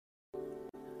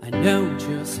I know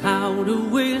just how to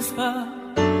whisper,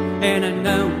 and I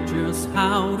know just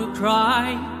how to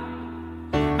cry.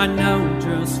 I know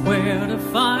just where to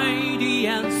find the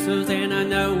answers, and I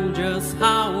know just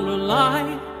how to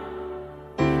lie.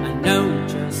 I know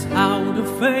just how to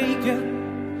fake it,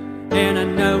 and I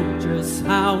know just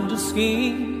how to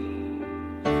scheme.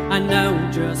 I know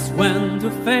just when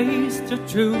to face the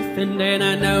truth, and then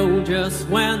I know just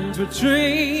when to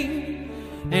dream.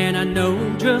 And I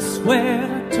know just where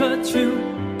to touch you,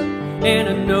 and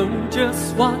I know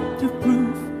just what to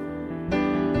prove.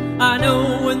 I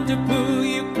know when to pull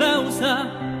you closer,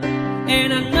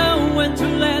 and I know when to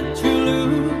let you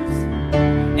loose.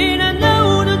 And I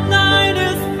know the night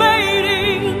is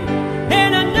fading,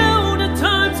 and I know the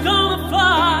time's gonna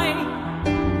fly.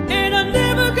 And I'm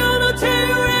never gonna tell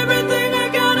you everything I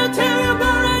gotta tell you,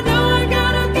 but I know I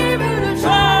gotta give it a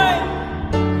try.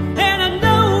 And I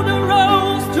know the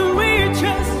roads to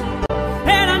riches,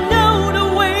 and I know the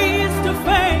ways to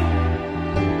fame.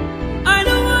 I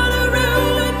know how to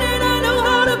rule, and then I know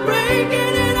how to break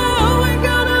it, and I always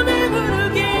gotta live it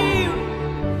again.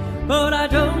 But I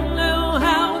don't know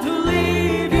how to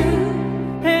leave you,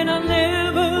 and I'll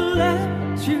never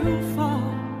let you fall.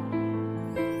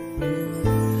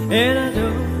 And I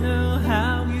don't know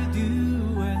how you do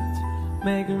it,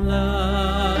 making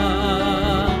love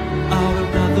out of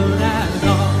nothing at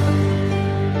all,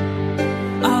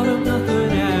 out of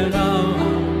nothing at all,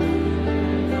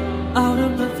 out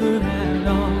of nothing at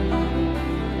all,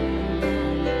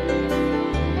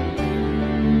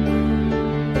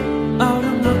 out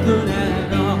of nothing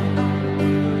at all,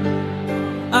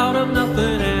 out of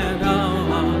nothing at all,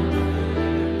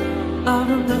 out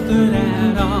of nothing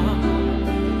at all,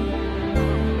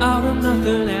 out of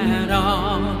nothing at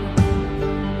all.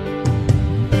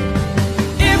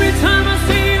 Every time I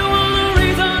see you on the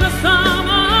rays of the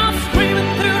summer,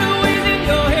 screaming through the waves in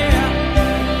your hair.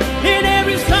 In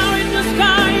every star in the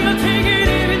sky, you're taking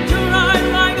it into ride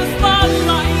like a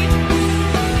spotlight.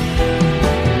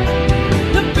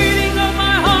 The beating of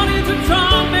my heart is a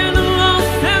drum, and I'm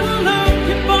lost and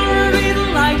looking for a reason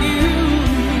like you.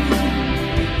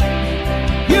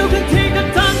 You can take the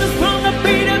thunders from the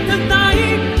beat of the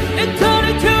night and turn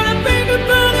it to the bigger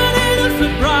bird and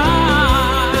innocent bride.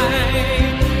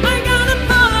 I gotta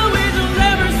follow with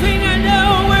everything I know,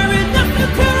 where it's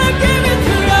nothing till I give it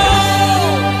to you.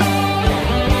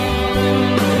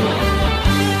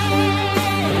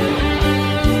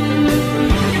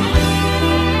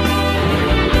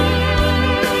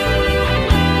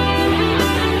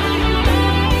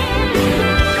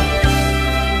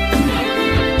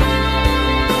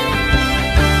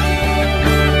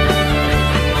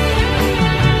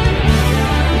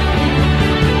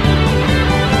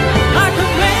 I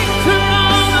could make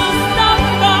tomorrow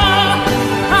unstoppable.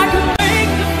 I could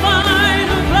make the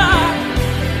final fly,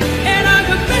 and I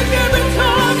could make every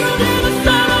target in the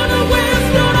sun on the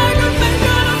west, and I could make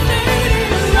all the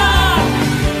cities rock.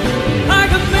 I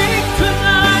could make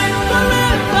tonight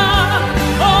forever,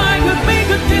 or I could make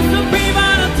it disappear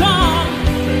by the dawn.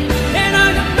 And I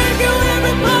could make you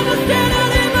every promise that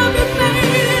I'll ever be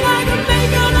made, and I could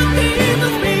make all the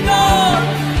demons be gone.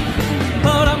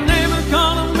 But I'm never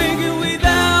gonna make it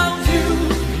without you.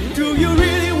 Do you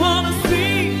really wanna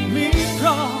see me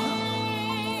cry?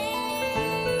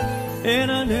 And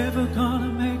I'm never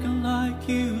gonna make it like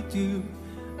you do,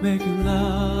 making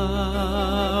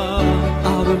love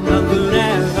out of nothing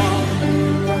at all,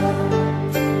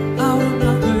 out of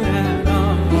nothing at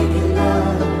all,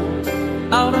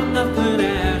 out of nothing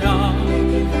at all,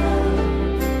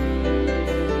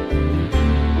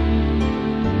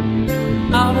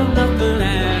 out of nothing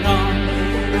at all,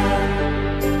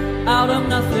 out of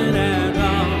nothing at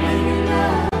all,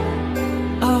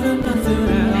 out of nothing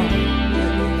at all.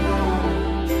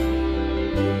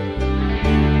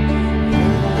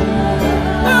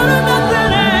 Out of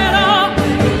nothing at all.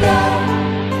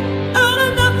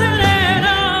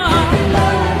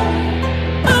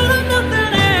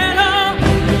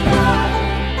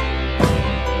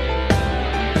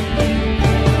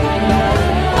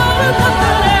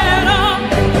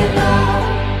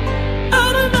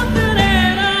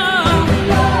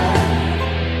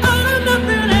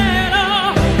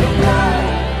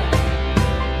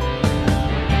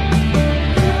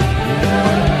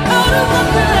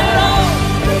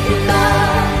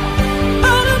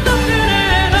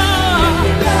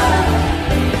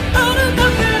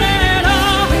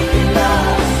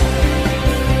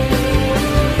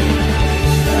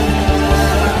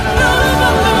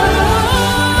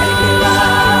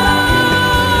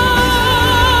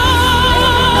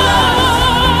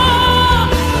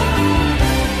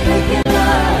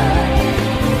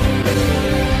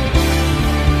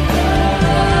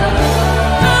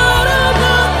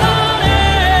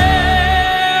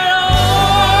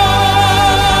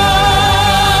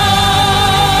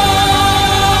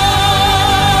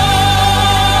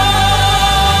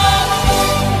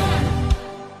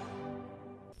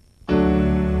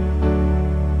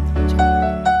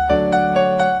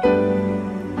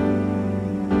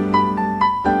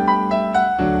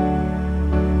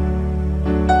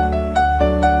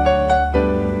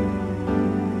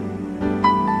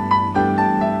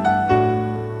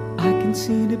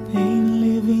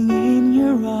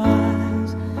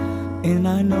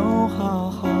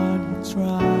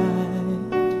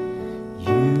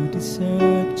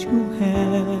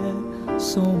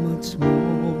 so much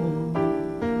more.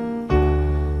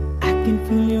 I can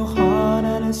feel your heart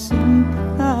and I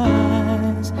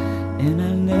sympathize, and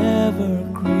I never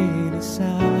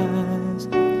criticize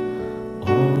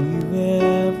all you've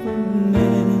ever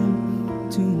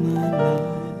meant to my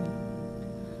life.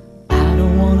 I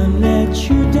don't wanna let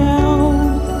you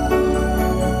down,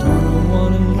 don't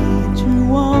wanna lead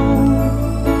you on.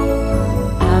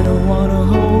 I don't wanna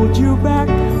hold you back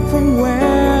from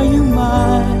where you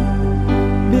might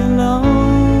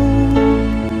belong.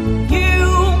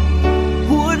 You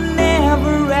would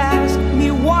never ask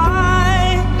me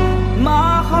why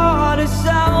my heart is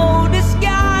so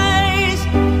disguised.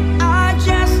 I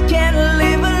just can't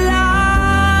live a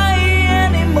lie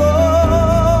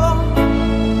anymore.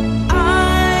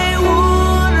 I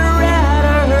would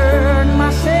rather hurt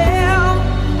myself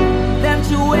than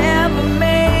to ever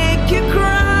make you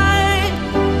cry.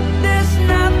 There's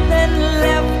nothing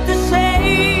left to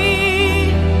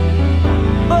say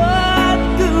but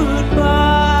goodbye.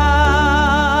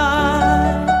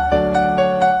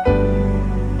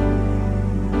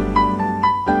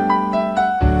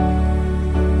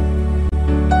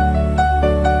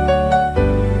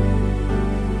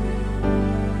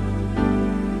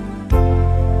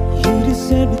 You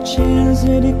deserve a chance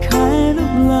at a kind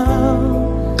of love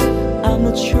I'm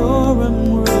not sure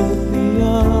I'm worthy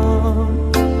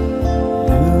of.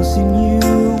 Losing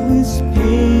you is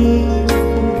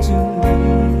painful to me.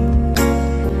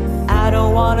 I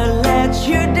don't wanna let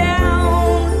you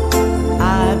down,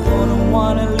 I don't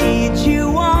wanna lead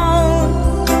you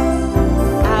on.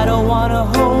 I don't wanna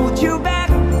hold you back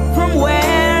from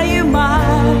where you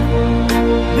might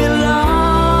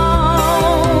belong.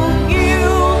 You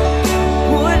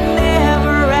would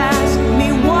never ask me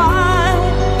why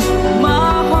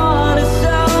my heart is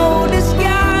so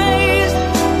disguised.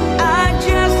 I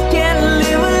just can't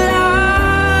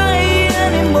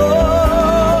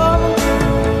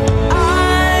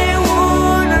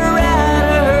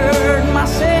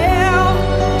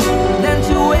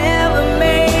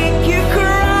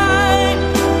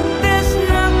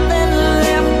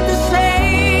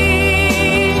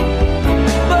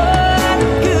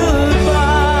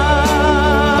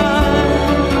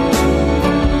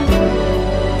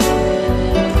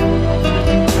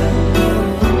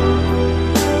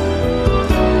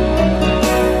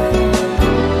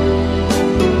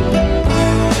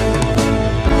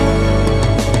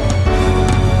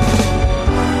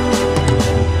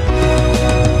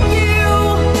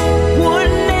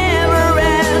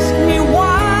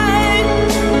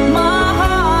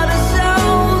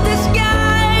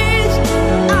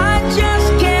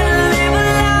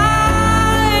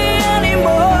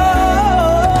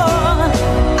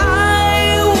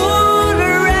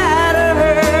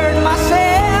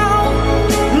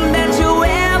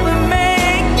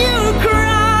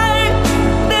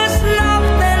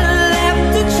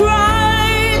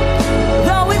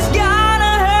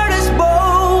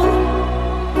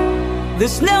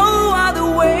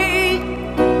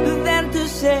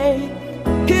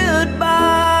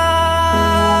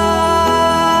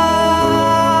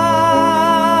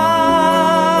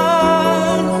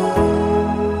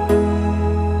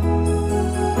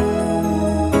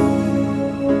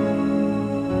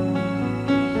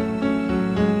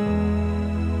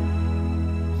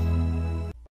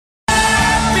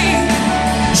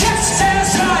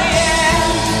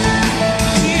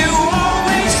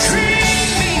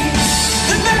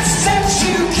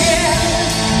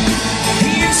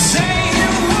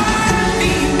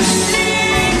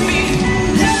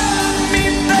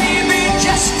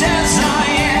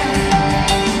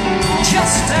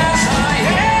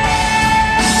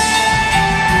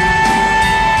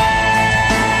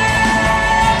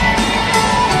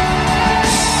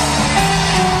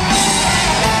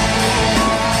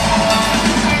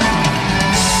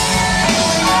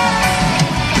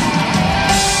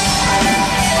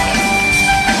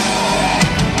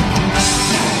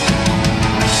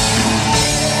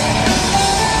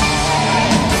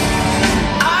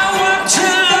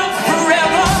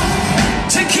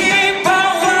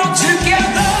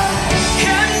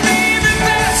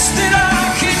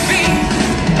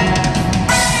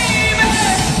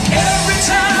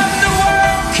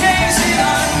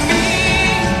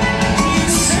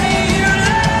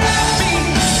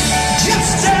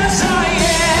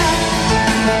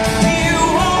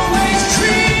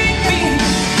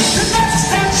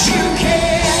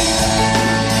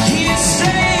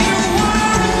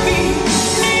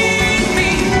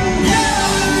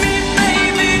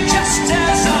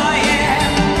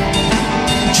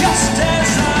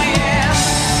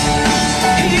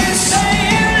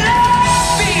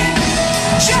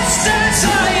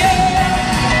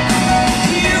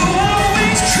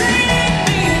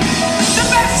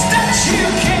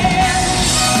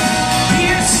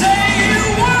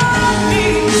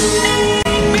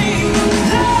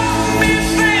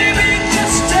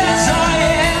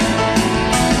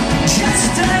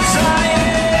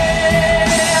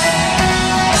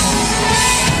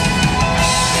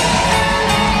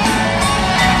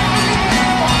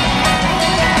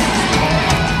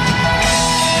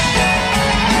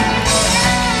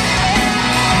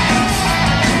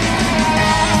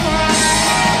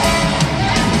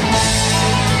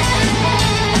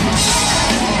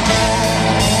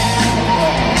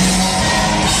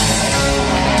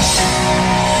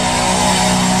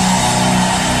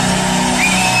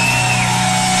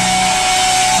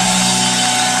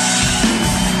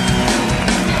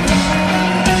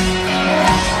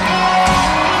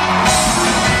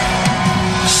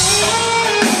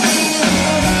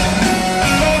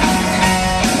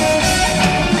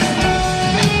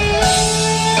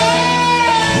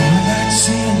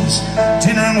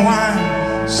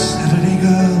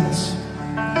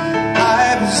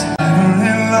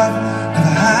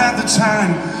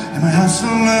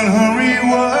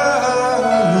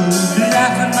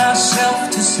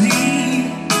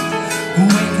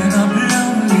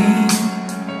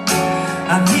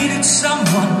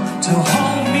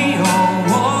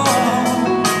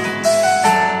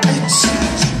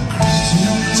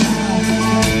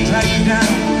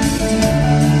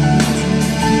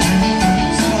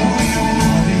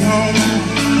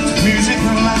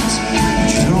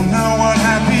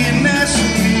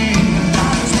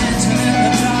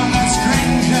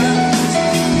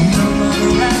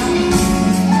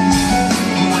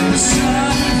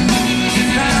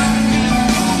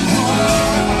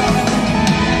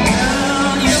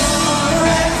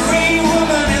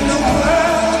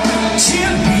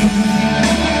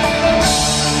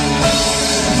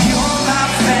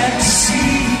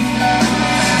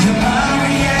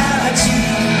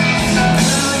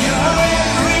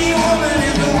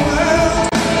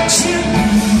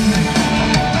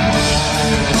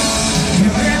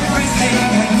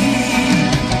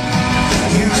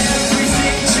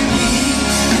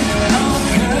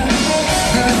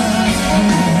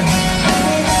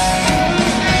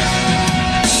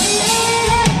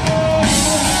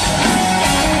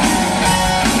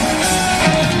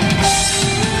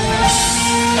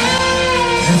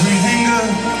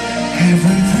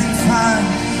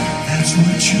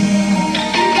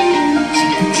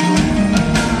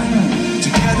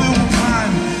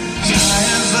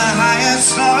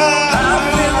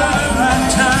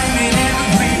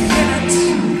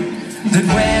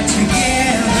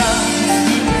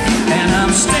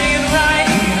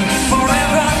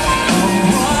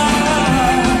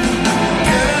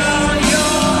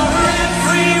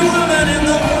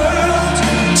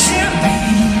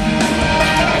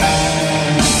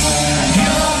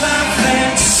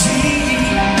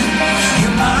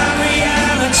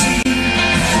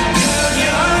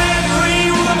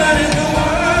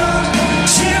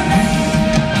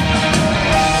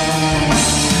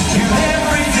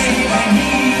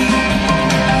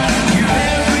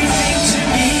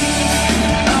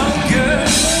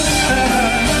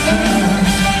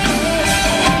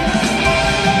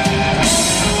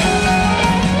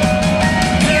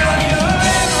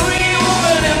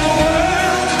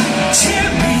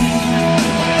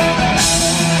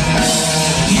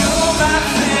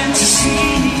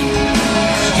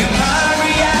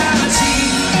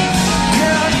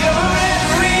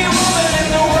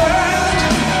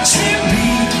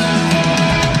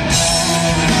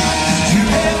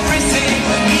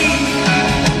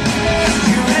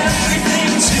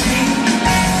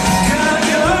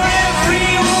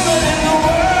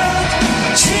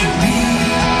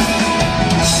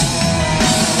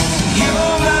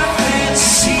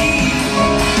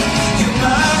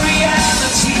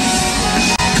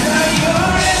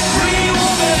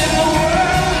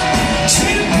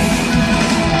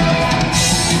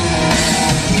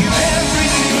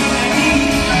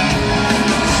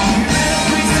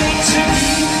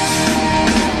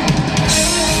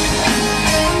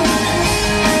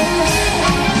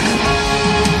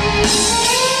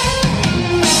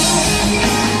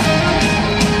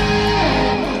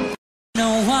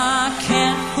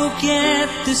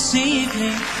this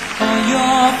evening on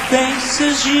your face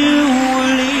as you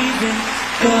were leaving,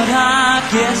 but I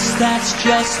guess that's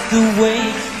just the way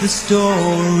the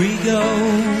story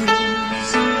goes.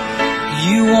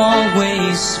 You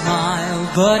always smile,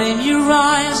 but in your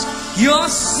eyes your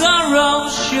sorrow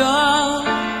shows.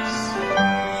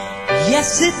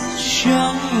 Yes, it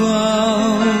shows.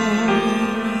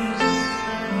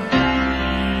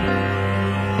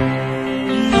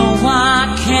 No,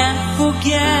 I can't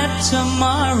forget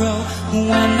tomorrow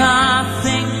when I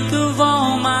think of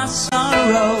all my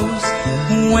sorrows.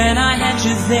 When I had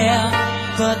you there,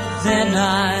 but then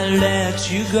I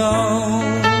let you go.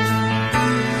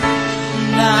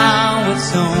 Now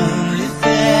it's only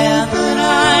fair that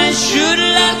I should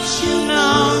let you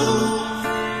know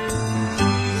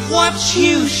what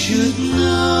you should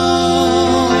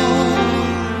know.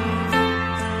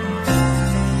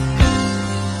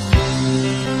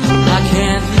 I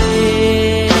can't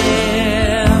live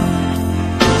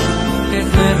if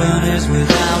heaven is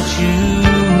without you.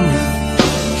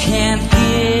 Can't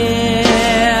give,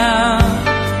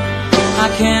 I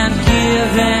can't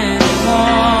give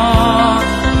anymore.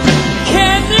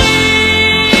 Can't live,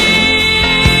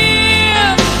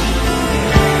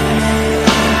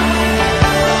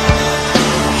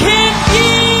 can't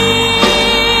give,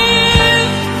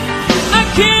 I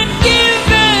can't give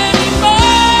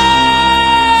anymore.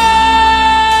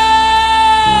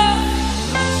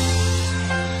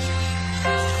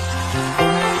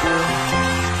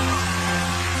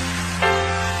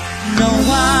 No,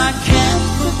 I can't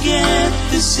forget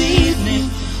this evening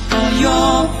on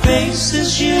your face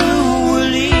as you were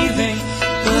leaving,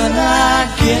 but I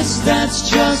guess that's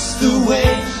just the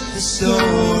way the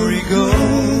story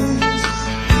goes.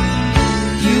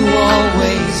 You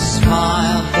always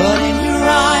smile, but in your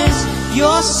eyes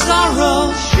your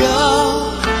sorrow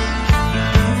shows.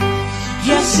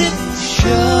 Yes, it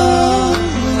shows.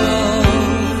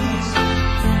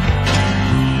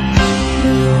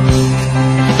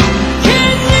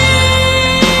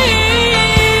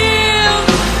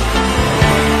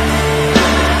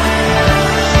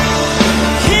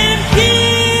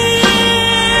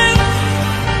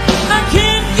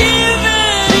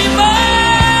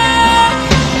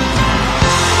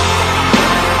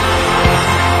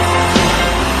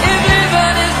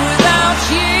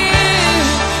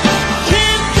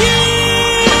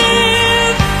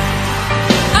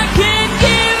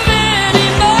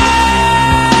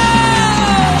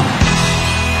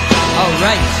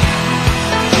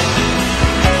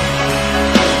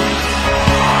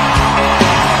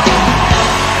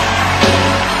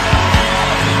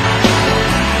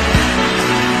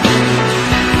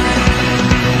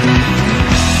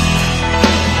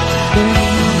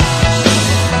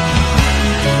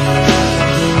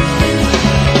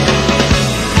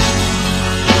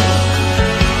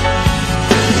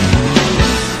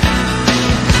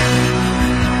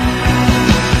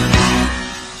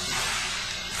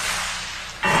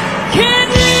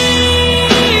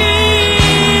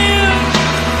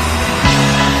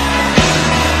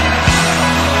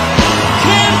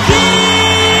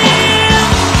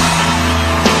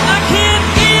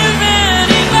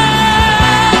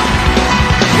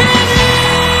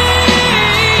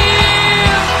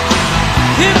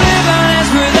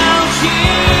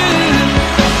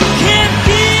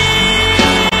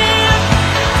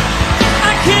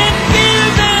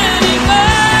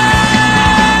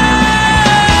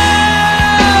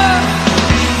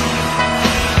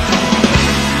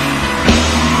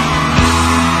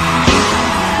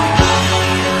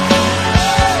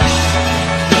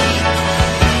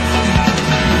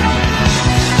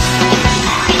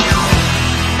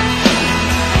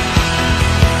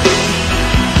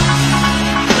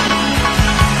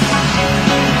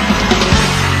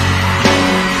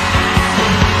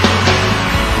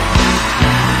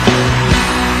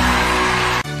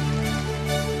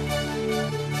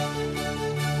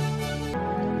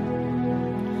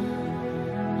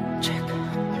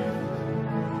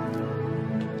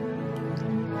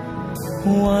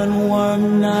 One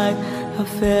warm night I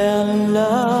fell in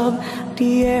love.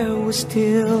 The air was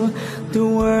still, the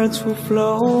words would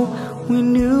flow. We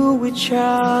knew each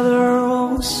other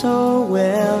oh so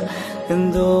well,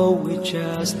 and though we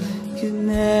just could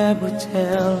never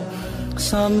tell,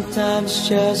 sometimes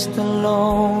just a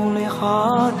lonely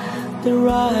heart that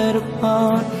ride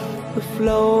upon the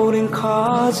floating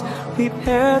cards,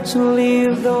 prepared to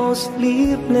leave those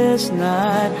sleepless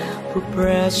nights for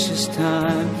precious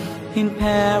time in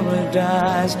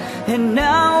paradise. And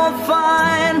now I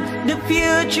find the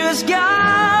future's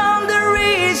gone, the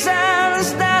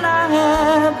reasons that I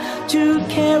have to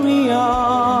carry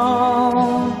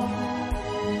on.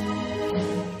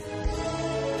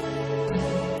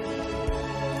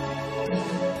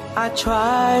 I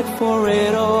tried for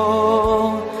it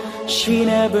all. She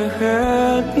never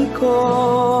heard me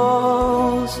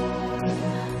close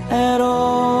at all.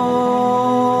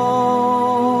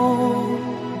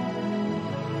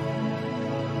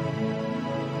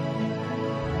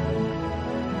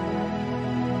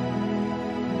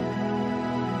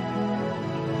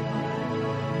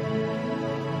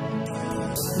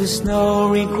 There's no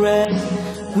regret,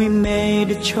 we made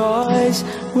a choice.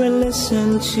 We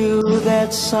listened to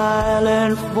that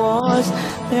silent voice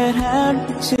that had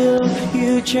me till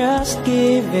you just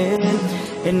give in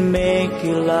and make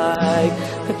you like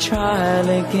a child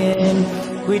again.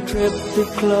 We drifted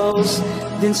close,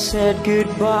 then said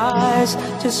goodbyes,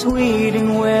 just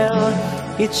reading well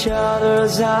each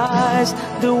other's eyes.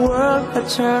 The world had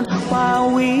turned while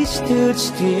we stood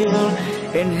still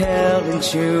and held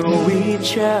into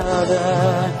each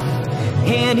other.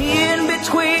 And in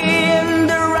between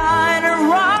the right and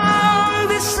wrong,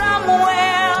 there's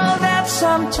somewhere that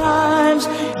sometimes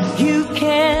you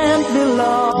can't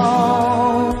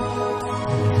belong.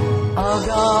 All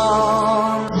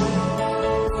gone,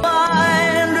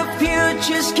 and the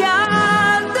future's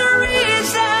got the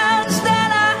reasons that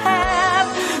I have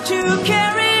to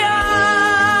carry on.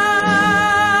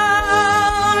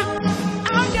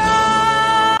 I'm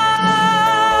gone,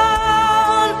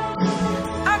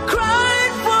 I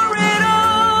cried for it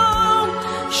all.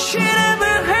 She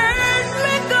never heard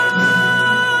me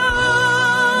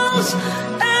goes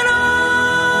at all.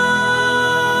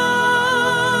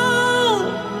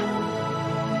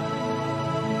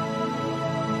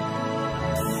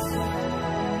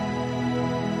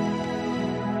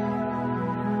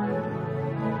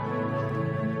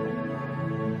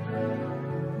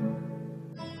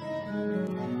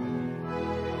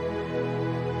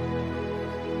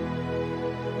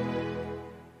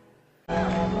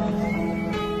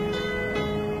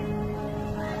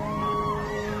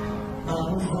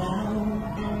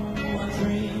 My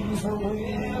dreams are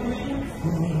wearing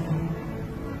thin.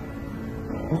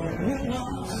 When we're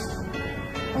lost,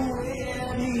 where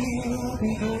do you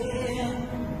begin?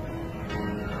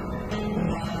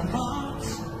 My heart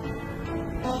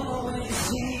always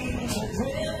seems to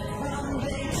drift from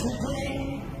day to day,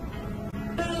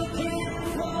 looking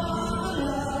for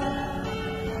love,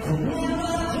 for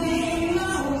never being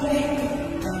away.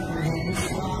 When it's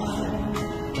hard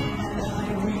and I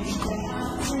reach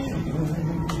down to you,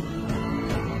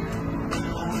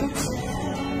 I could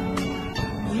tell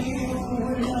you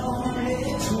were lonely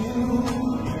too.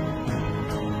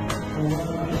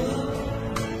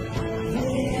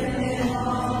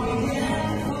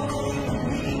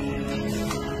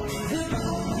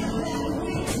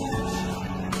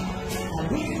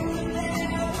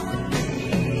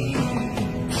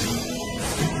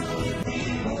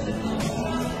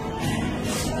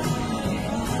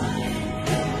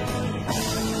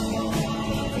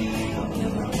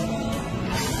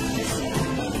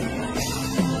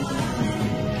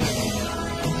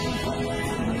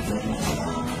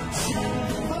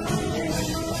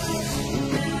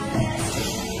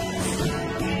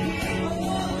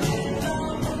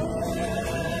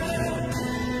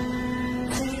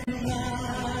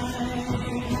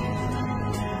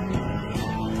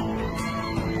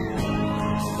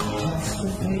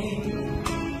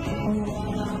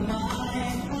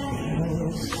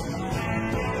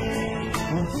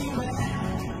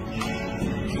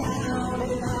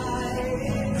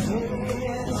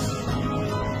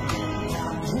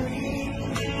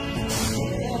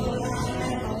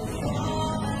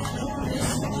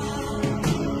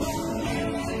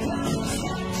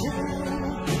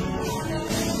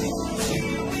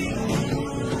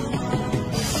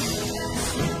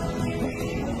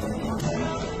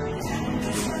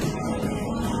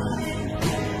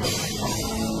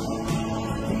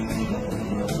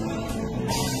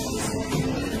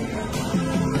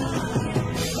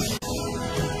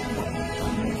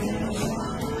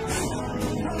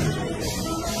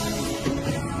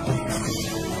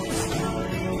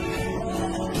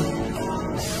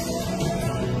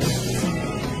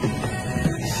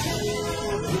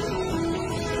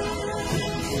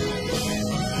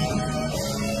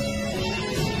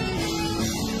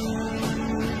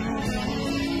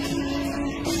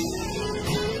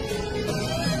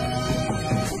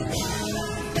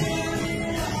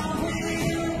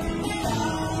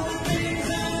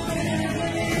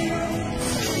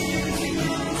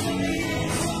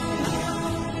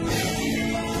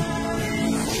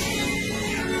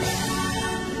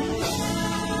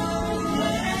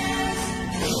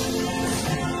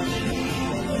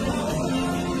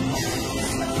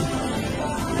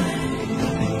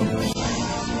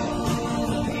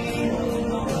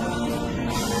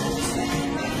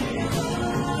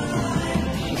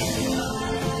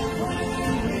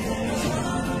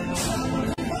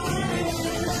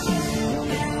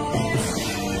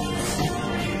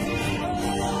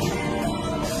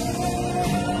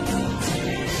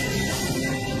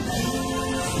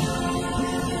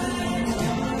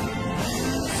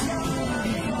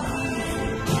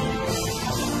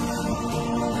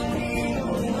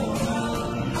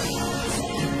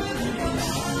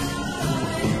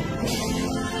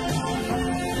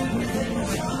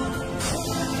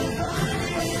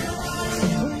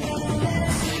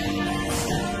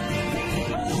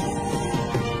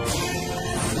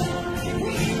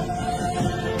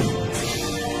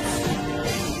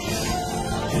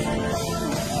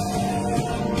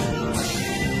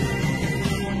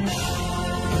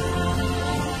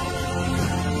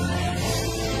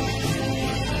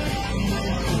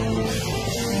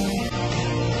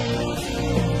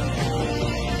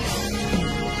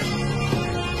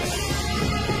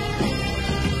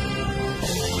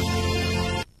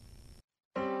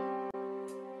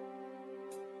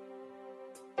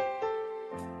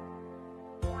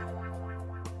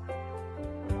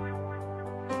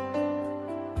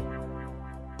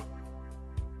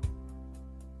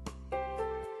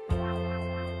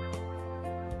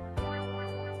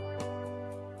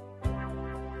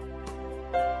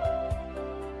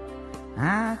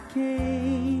 I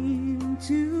came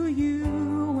to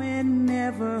you and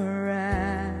never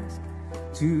asked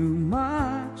too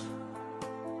much,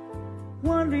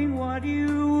 wondering what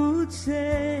you would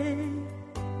say,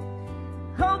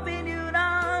 hoping you'd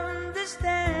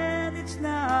understand it's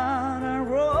not a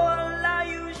role I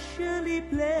usually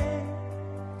play.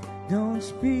 Don't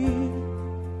speak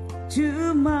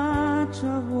too much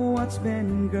of what's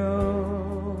been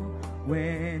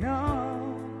going on.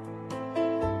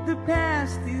 The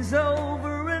past is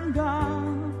over and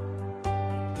gone.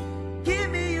 Give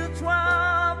me your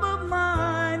troubled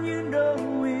mind, you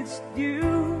know it's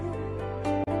due.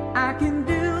 I can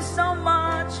do so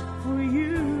much for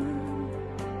you.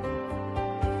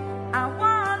 I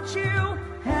want you,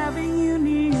 having you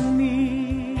near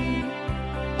me,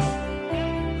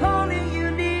 holding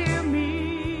you near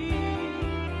me.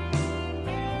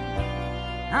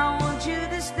 I want you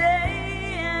to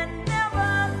stay and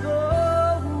never go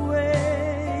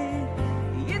away.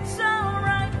 It's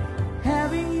alright,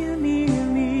 having you near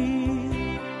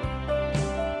me,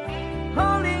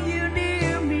 holding you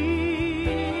near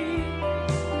me.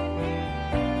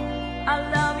 I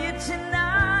love you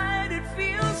tonight, it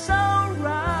feels so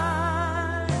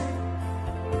right,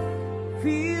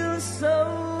 feels so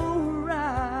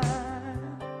right.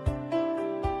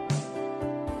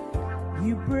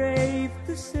 You're brave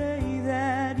to say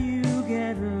that you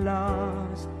get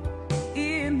lost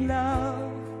in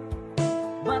love,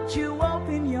 but you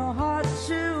open your heart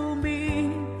to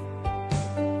me.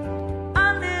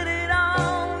 Under it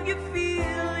all you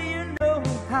feel, you know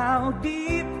how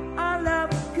deep our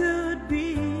love could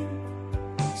be.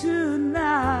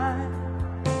 Tonight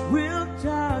we'll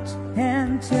touch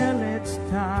until it's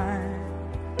time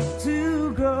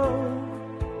to go.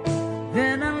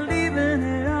 Then I'm leaving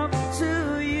it up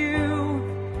to you.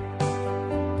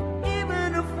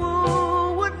 Even a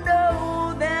fool would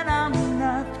know that I'm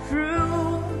not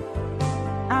true.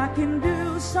 I can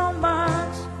do so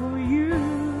much for you.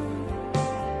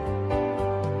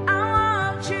 I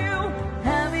want you,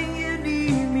 having you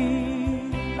near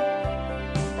me,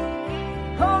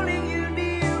 holding you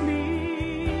near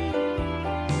me.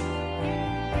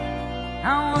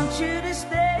 I want you to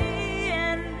stay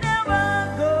and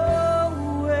never go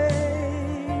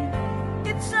away.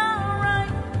 It's alright,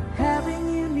 having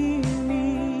you near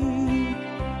me,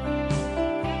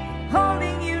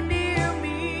 holding you near me.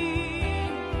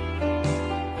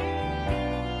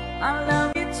 I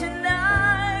love you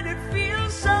tonight, it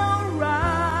feels so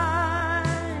right,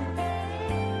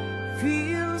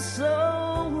 feels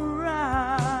so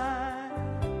right.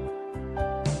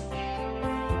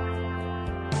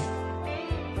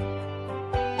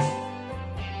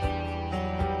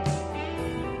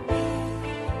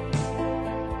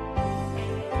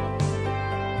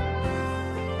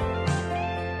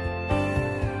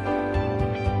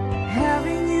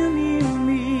 Having you near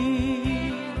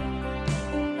me,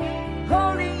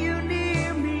 holding you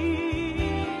near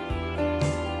me.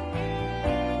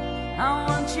 I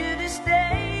want you to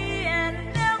stay and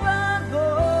never go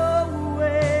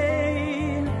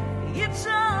away. It's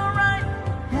alright,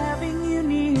 having you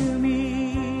near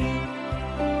me,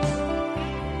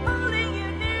 holding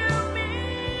you near me.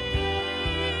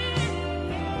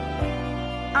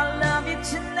 I love you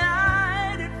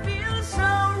tonight, it feels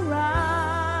so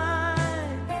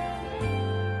right,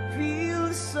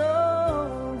 feels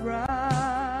so right.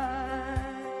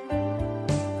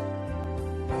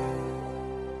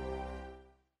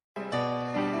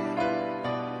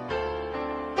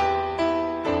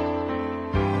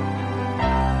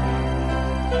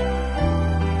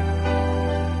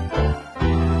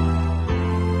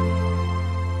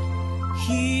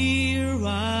 Here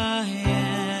I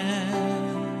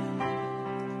am,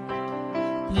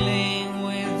 playing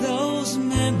with those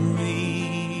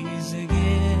memories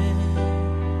again.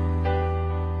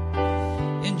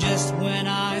 And just when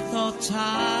I thought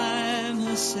time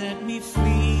has set me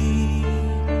free,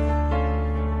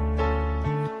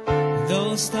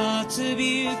 those thoughts of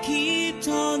you keep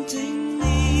taunting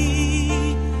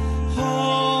me,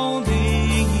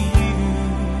 holding you,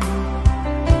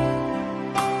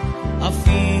 a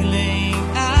feeling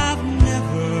I've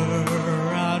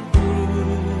never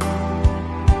outgrew.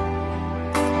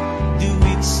 Do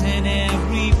it's in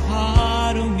every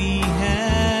part of me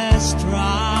has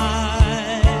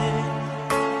tried.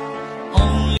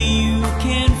 Only you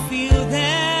can feel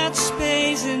that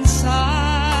space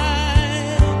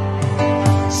inside.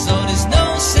 So there's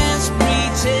no sense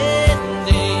pretending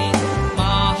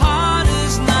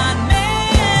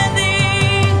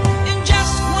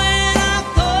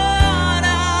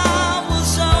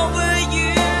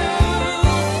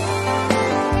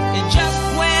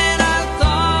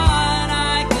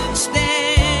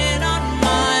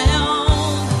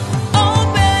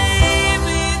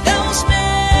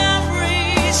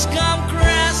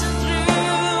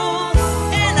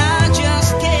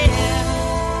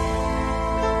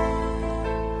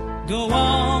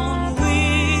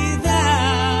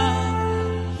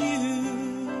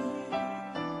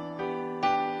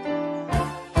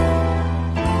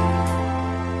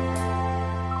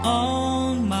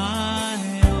on my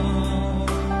own.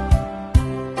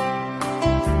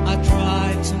 I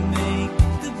tried to make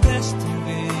the best of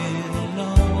it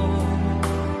alone.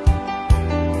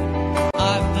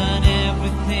 I've done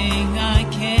everything I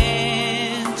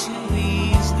can to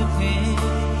ease the pain,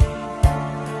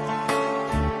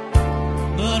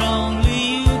 but only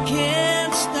you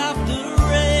can stop the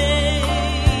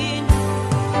rain.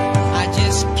 I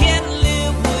just can't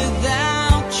live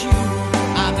without you.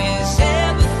 I miss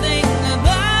everything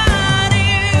about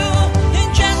you. And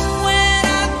just when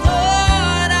I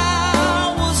thought I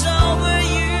was over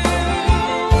you,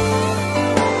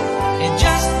 and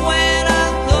just when I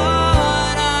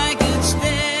thought I could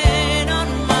stand on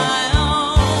my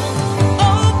own,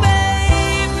 oh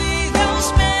baby, those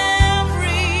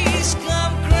memories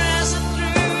come crashing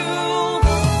through,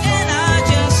 and I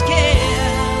just can't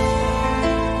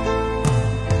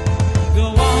go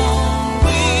on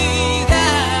without,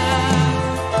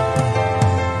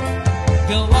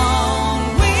 go on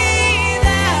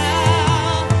without.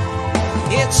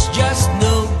 It's just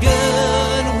no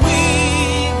good without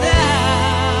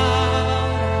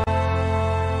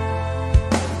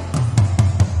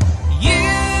you.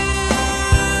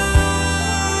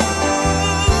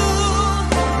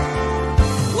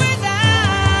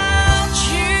 Without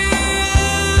you,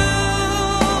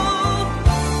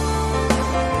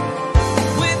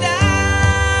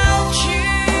 without you,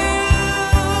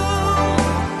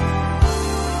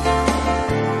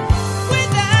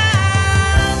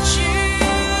 without you.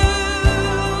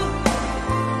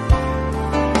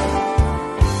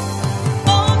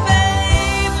 Oh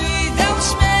baby, those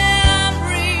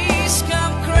memories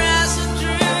come crashing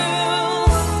through,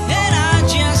 and I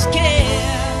just can't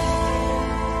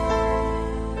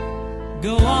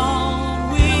go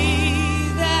on without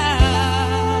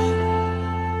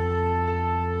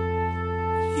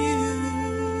you.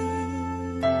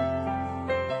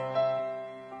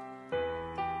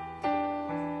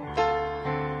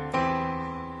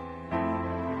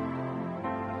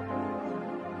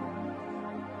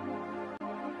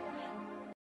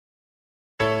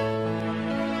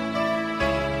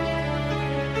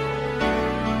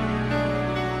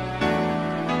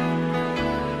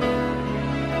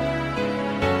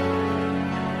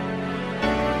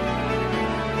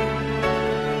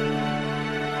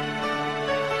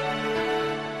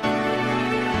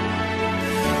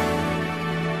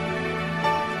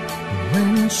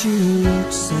 When she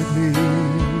looks at me,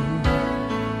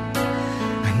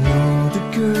 I know the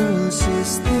girl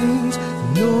sees things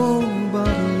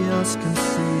nobody else can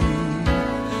see.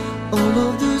 All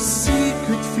of the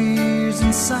secret fears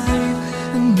inside,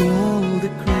 and all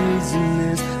the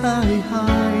craziness I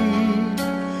hide.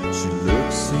 She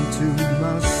looks into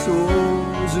my soul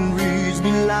and reads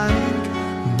me like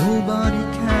nobody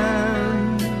can.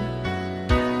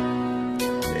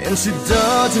 And she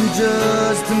doesn't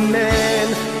judge the man,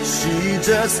 she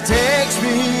just takes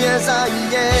me as I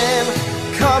am.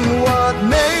 Come what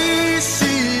may,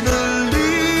 she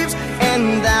believes, and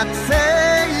that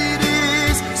fate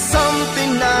is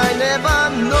something I never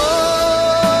know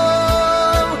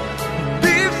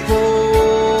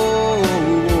before.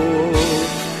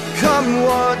 Come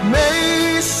what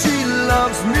may, she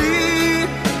loves me,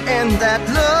 and that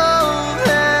love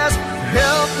has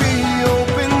helped me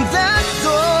open that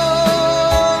door,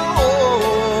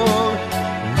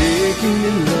 making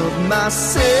me love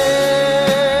myself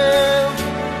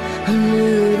a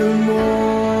little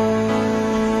more.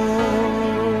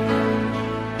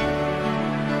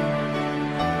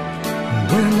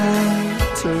 When I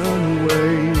turn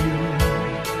away,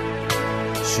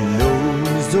 she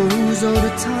knows those are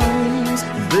the times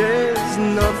there's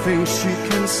nothing she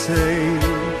can say,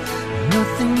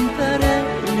 nothing that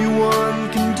anyone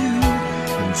can do,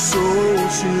 and so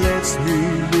she lets me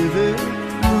live it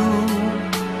through.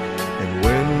 And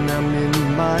when I'm in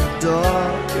my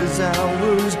darkest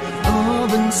hours of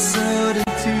uncertainties,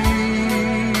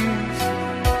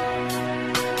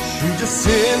 she just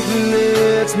simply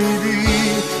lets me be,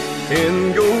 and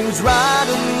goes right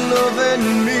on loving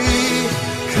me.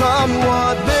 Come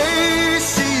what may,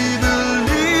 she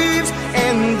believes,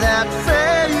 and that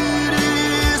fate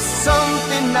is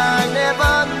something I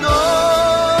never know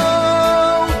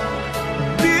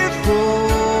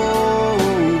before.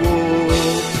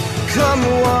 Come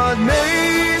what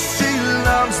may, she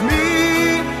loves me,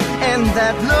 and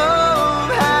that love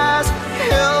has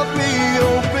helped me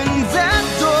open that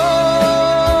door,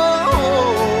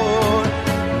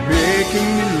 making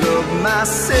me love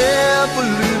myself a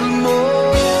little more.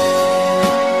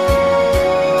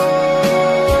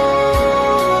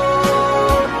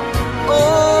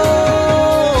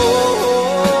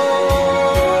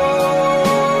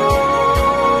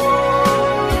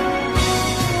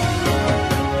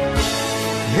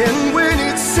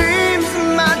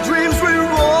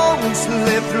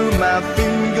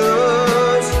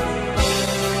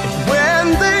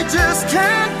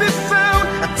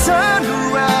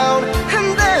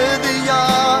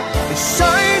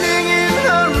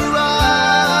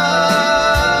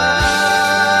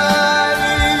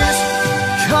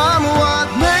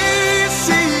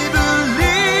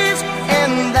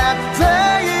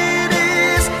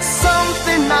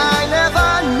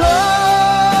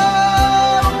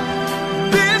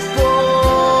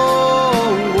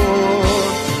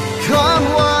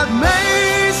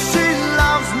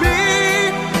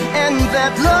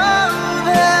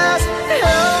 love has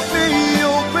helped me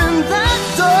open that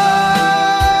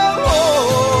door,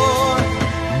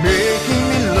 making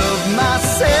me love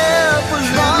myself a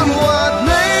little. What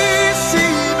makes he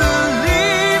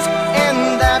believe in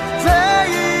that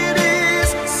fate is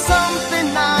something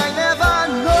I never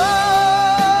know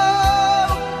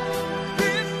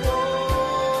before.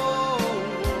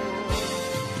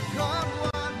 God,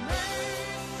 what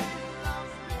makes he love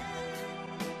me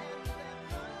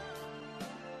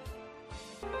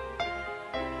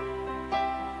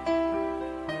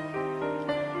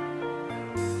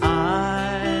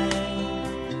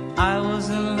I was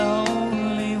a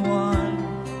lonely one,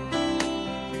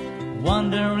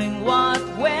 wondering what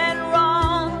went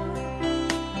wrong,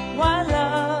 why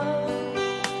love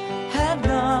had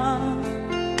gone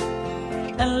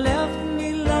and left me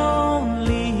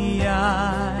lonely.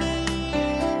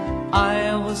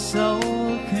 I was so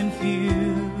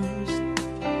confused,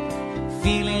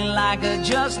 feeling like I'd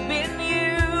just been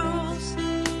used.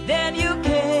 Then you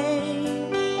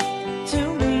came to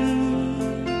me,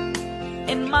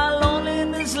 and my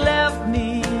loneliness left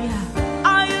me.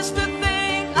 I used to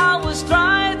think I was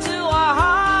trying too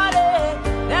hard.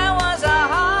 That was a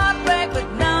heartbreak, but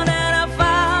now that I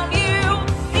found you,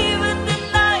 even the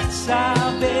nights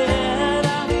are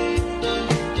better.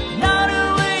 Now that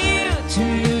we're here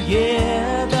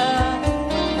together,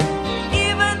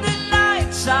 even the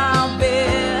nights are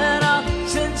better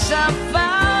since I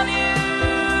found you.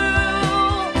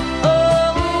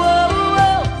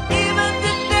 Even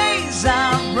the days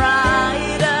are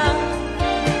brighter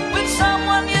with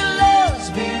someone you love's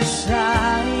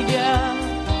beside you.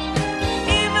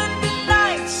 Even the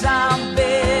nights are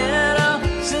better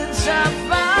since I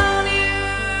found you.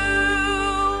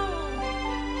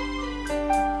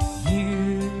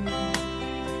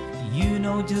 You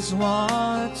know just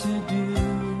what to do,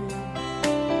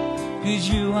 'cause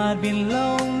you had been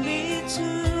lonely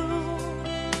too,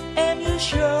 and you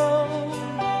showed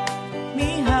me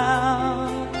how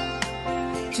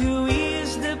to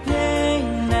ease the pain,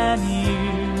 and you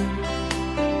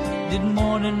did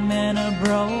more than mend a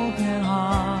broken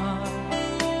heart.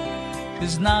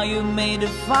 'Cause now you made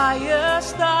a fire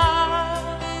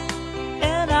start,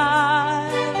 and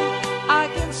I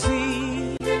can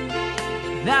see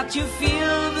that you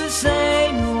feel the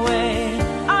same way.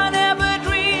 I never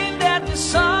dreamed that there's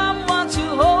someone to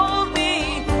hold me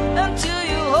until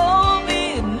you hold me.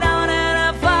 Now that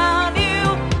I found you,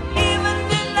 even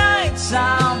the nights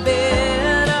are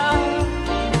better.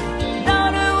 Now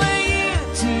that we're here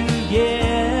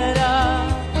together,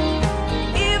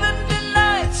 even the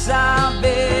nights are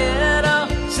better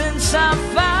since I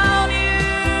found you.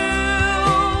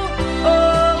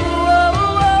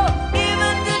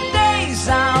 Even the days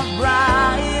are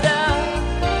brighter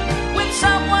with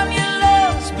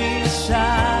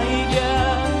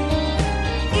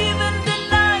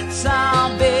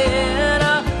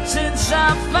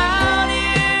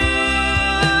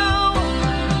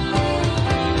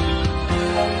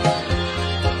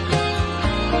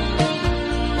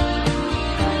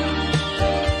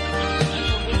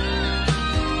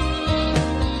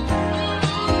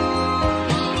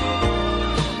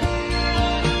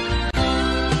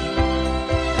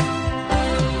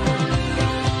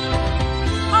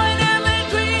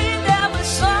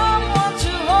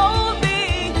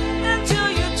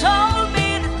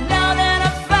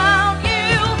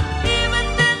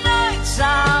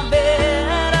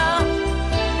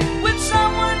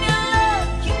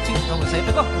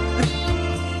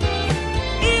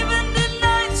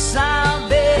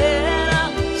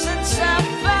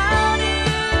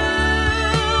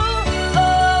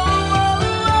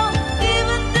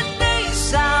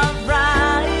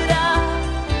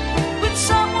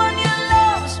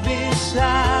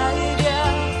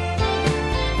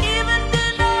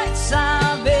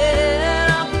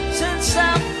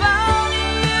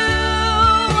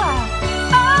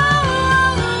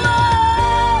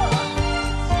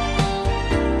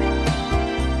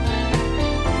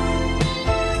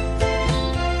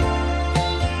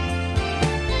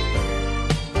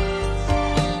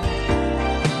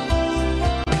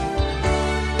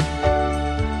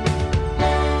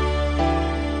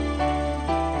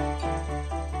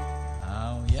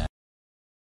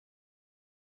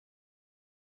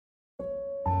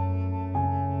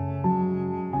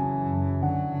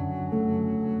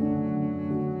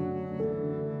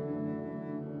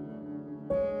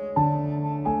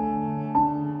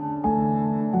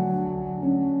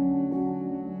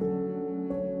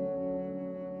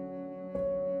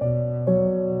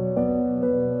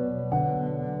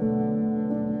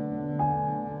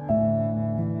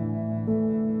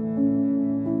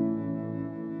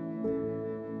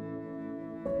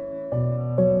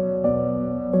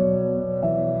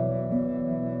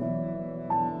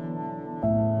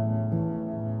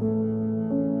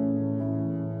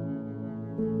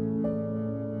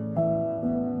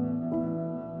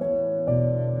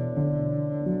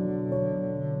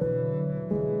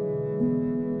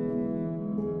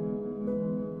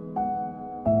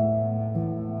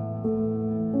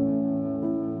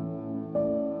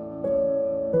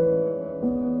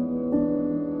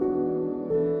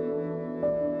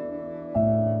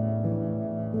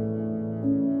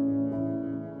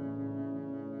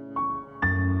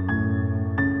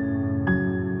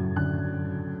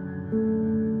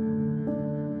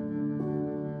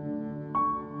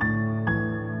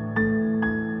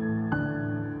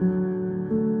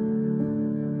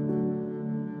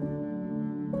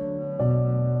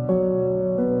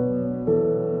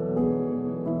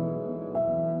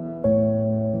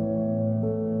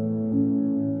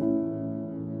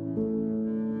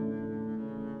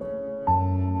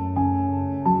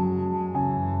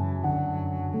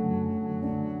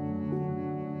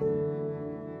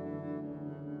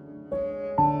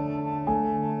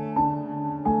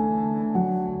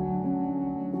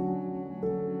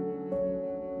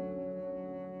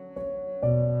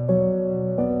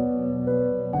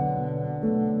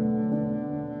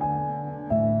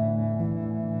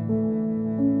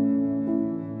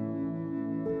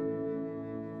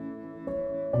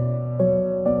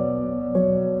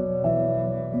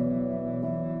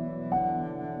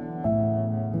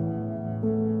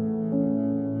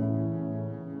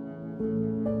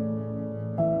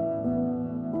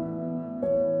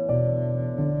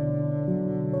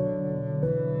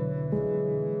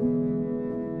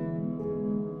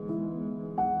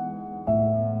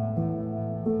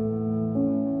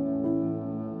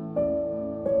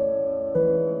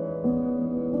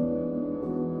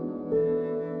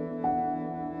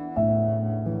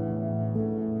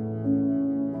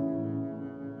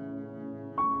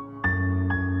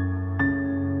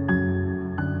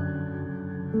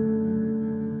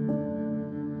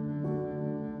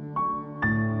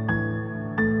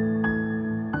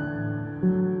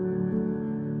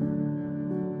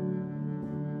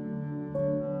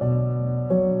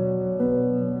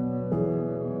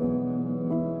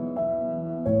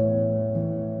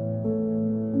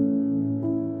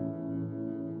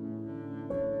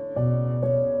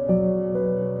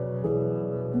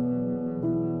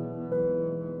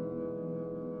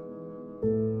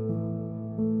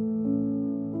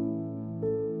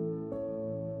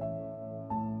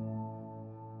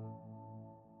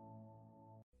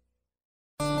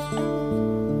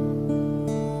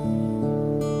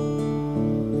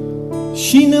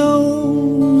She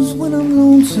knows when I'm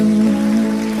lonesome,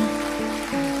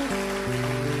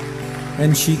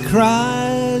 and she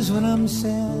cries when I'm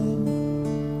sad.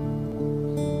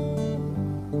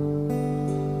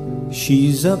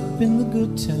 She's up in the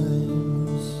good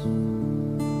times,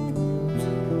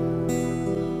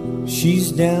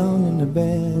 she's down in the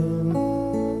bad.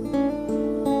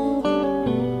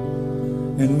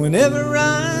 And whenever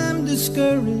I'm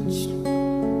discouraged,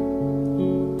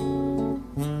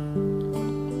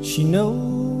 she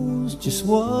knows just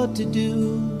what to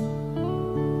do.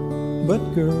 But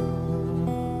girl,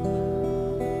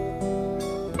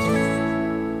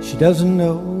 she doesn't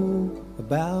know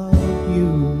about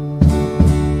you.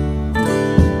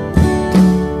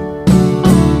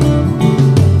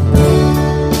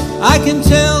 I can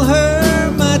tell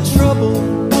her my trouble,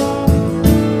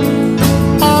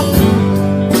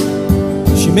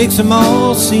 she makes them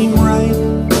all seem right.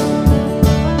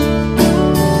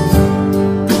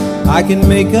 I can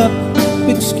make up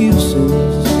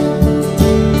excuses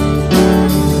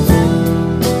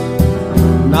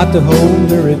not to hold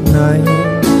her at night.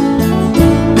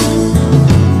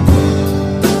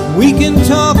 We can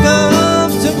talk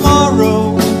of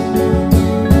tomorrow,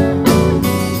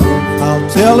 I'll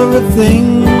tell her of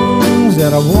things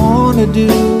that I want to do.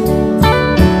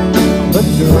 But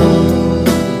girl,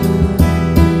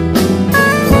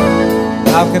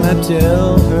 how can I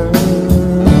tell her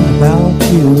about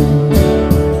you?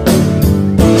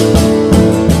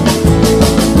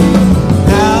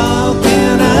 How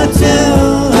can I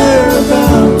tell her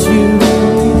about you?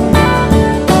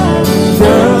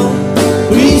 Girl,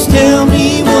 please tell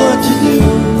me what to do.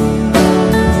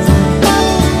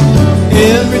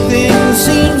 Everything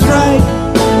seems right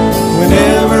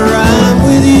whenever I'm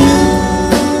with you.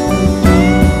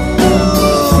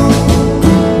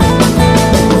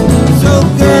 So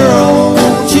girl,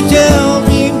 won't you tell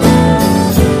me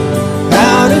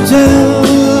how to tell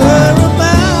her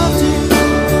about you?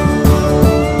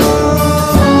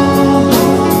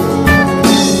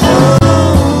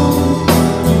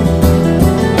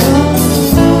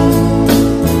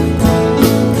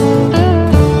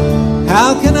 How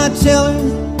can I tell her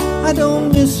I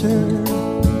don't miss her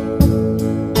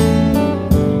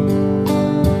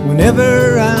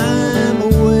whenever I'm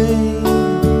away?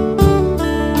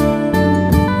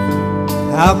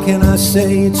 How can I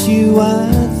say it's you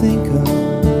I think of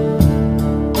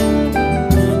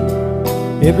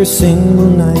every single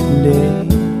night and day?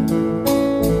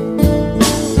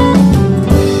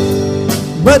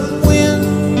 But when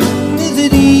is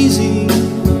it easy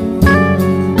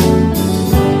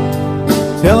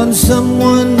telling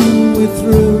someone we're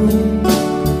through?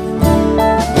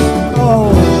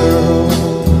 Oh girl,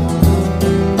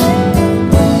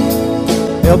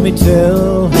 help me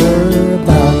tell her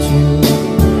about you.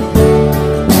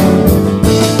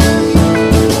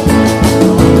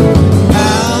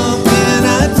 How can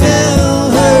I tell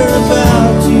her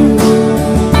about you?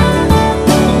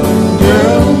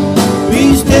 Girl,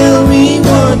 please tell me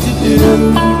what to do.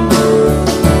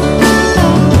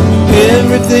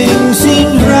 Everything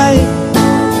seems right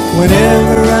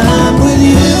whenever I'm with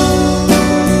you.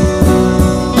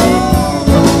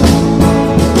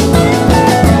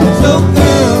 So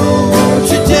girl, won't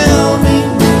you tell me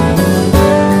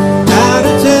how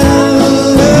to tell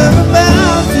her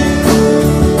about you?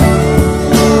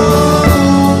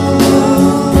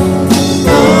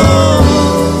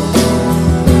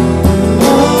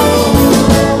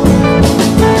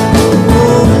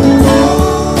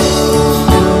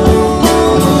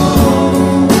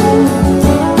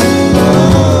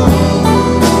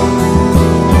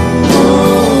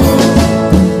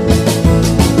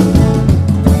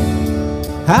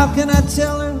 How can I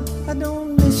tell her I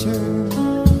don't miss her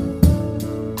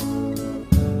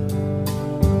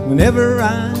whenever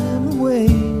I'm away?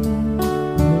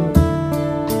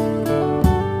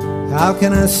 How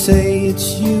can I say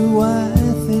it's you I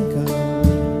think of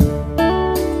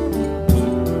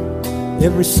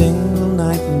every single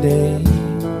night and day?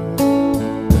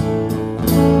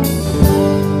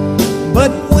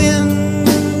 But when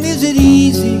is it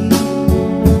easy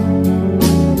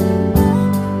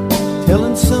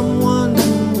telling someone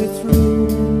we're through?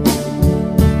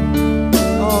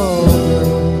 Oh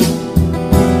girl,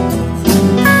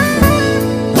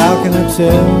 how can I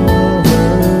tell her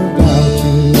about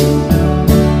you?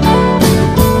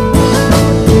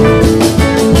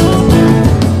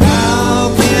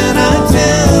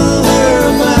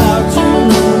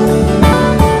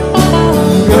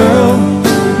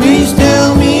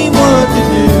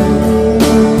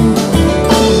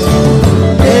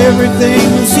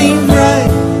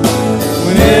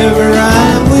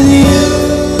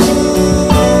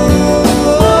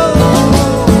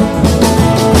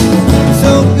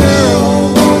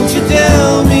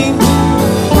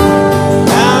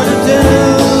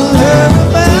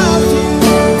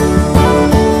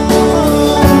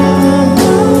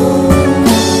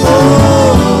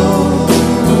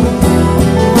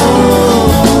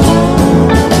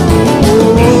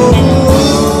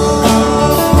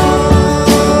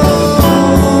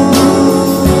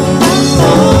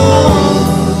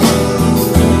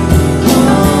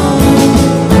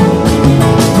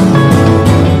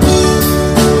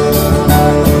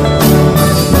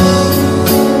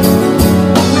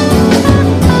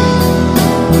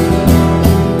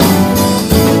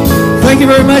 Thank you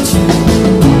very much.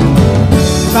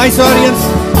 Nice audience.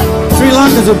 Sri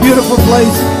Lanka's a beautiful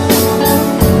place.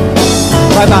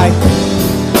 Bye-bye.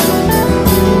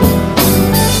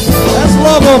 That's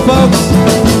Lobo, folks.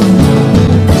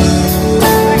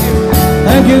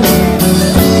 Thank you.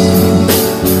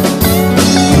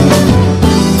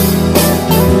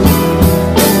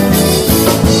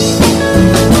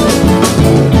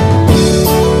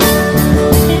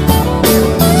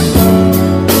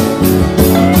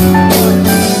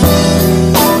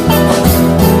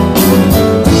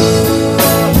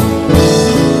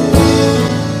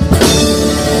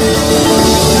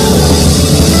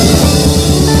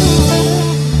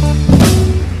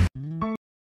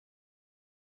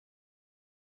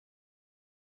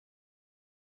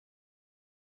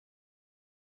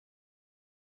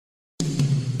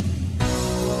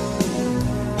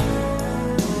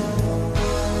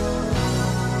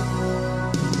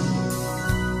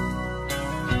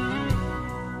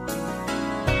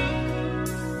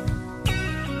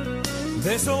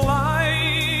 There's a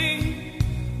light,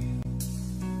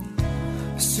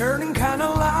 a certain kind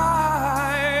of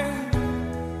light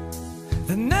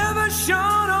that never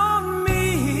shone on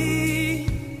me.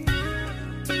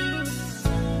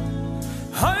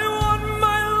 I want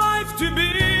my life to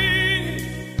be,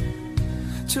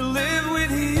 to live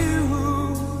with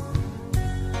you,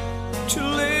 to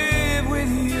live with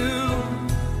you.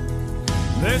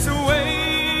 There's a way.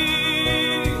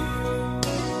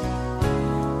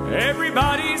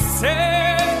 Everybody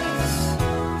says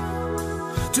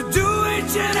to do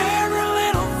each and every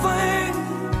little thing,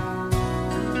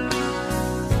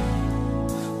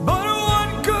 but what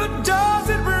good does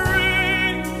it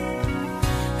bring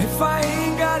if I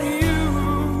ain't got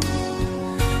you,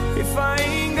 if I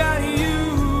ain't got you?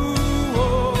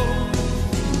 Oh,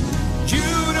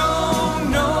 you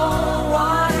don't know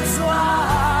what it's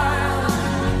like,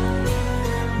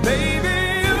 baby.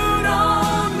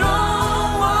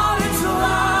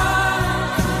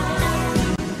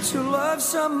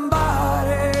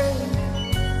 Somebody,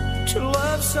 to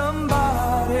love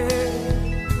somebody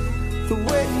the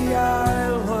way I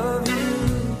love you.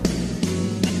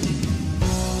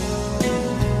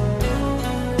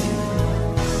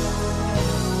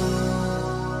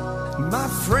 My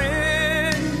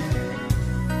friend,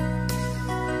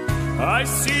 I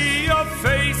see your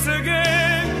face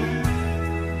again.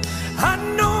 I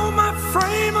know my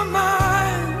frame of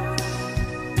mind.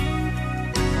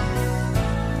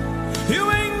 You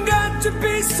ain't got to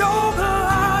be so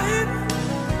blind,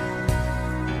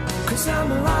 'cause I'm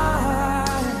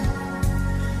blind,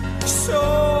 so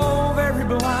very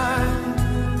blind.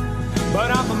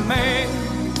 But I'm a man.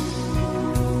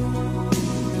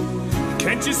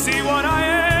 Can't you see what I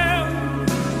am?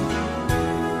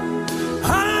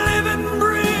 I live and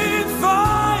breathe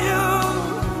fire.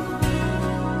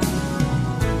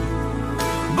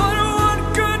 But what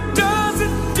good does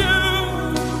it do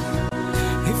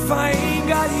if I ain't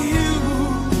got you,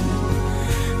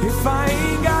 if I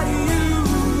ain't got you?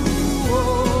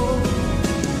 Oh,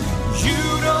 you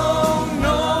don't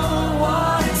know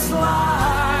what it's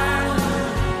like,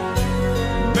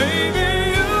 baby,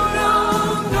 you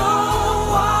don't know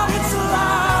what it's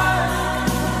like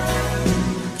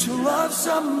to love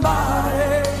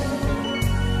somebody,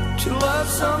 to love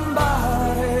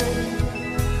somebody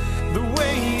the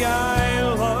way I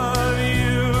love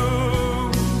you.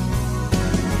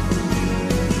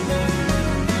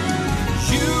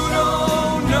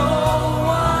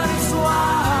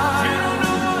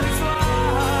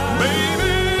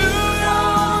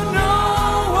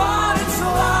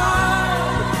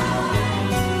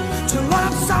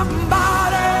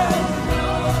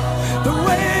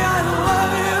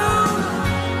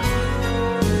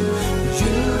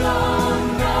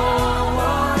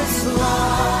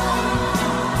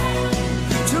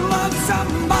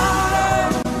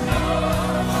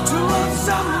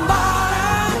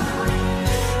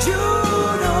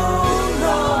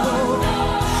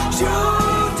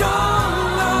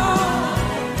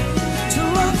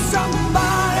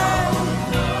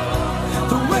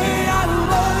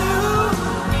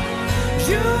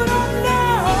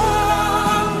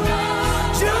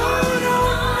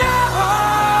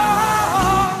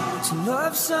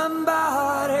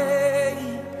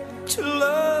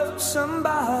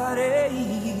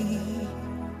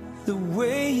 The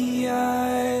way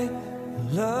I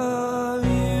love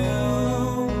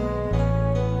you.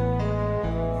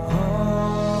 Oh.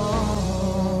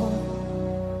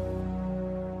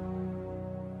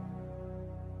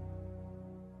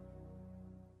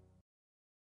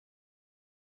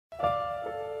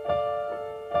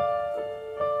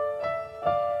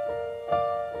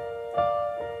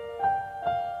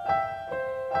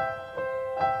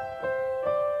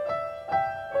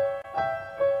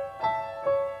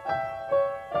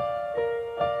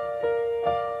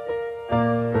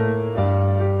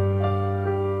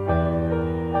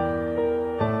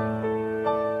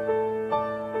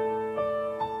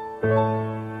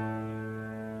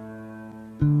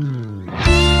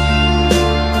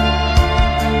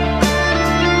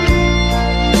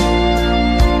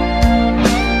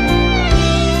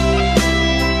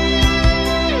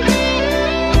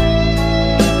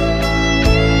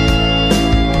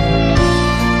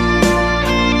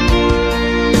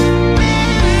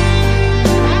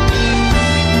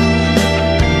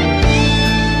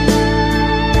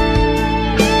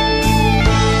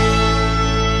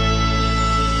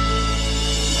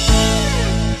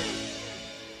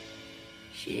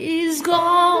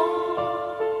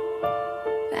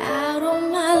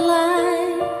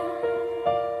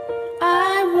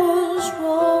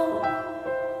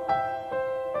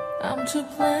 to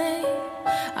play.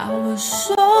 I was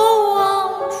so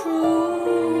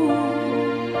untrue.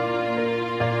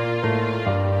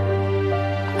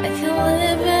 I can't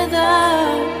live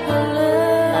without her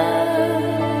love.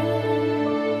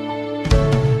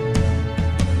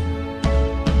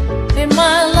 In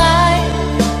my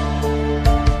life,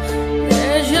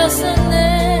 there's just an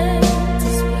empty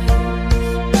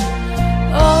space.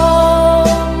 All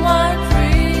my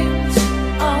dreams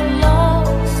are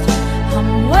lost.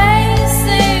 I'm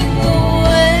wasting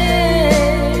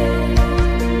away.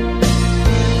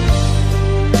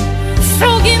 So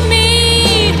give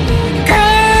me,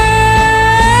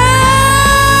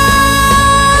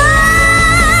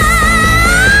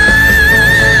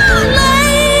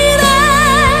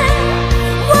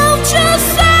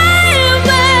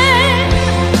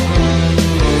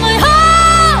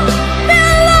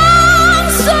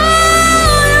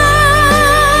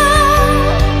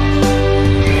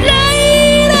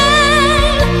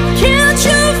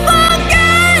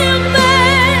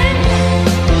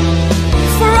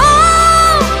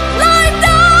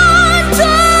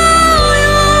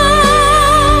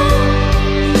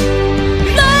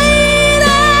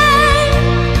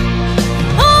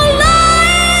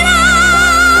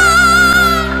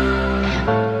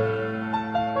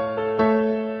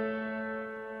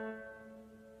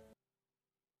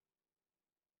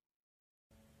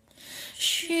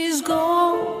 she's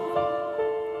gone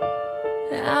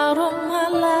out of my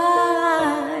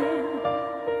life.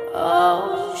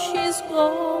 Oh, she's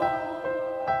gone.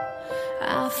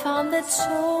 I found it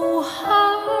so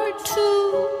hard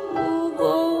to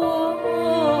go on.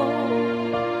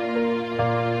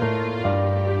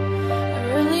 I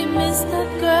really miss that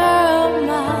girl,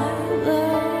 my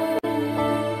love.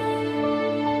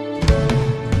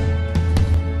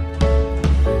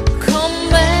 Come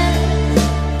back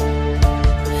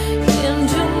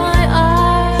into my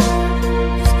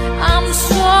eyes. I'm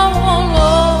so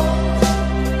alone.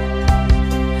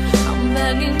 I'm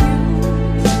begging you.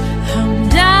 I'm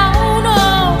down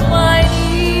on my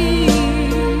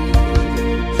knees.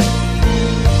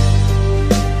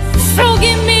 So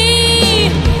give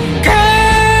me,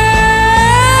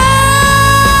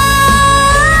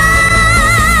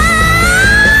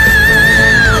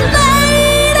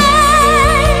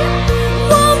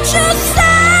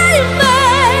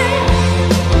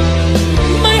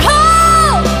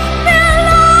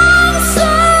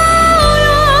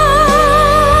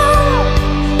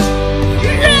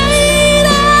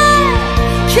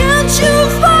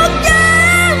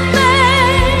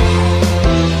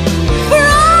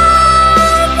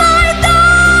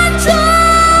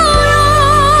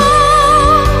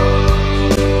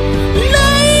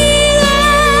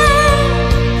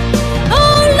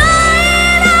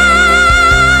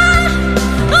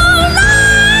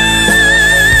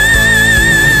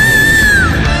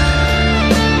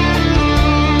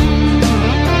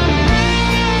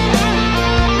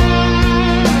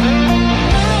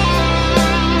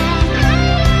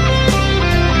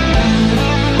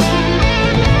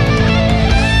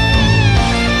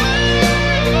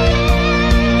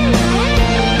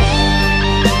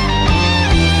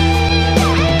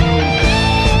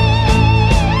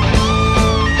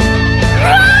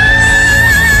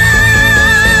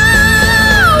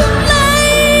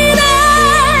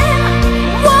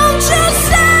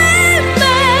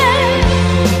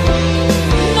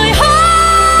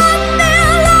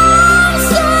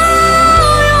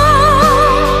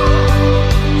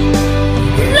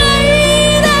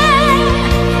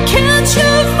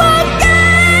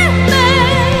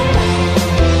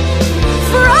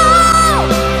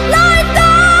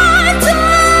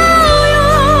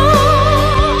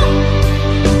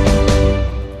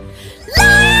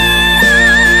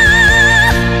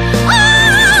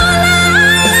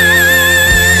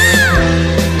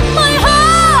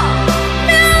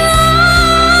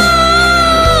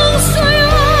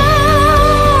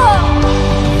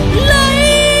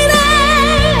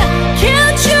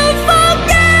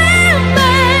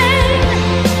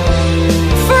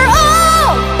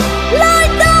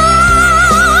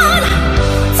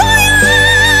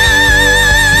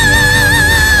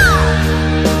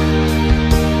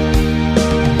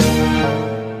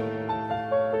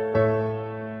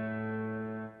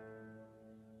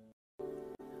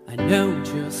 I know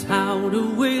just how to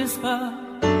whisper,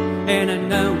 and I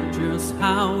know just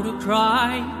how to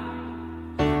cry.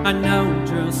 I know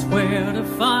just where to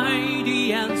find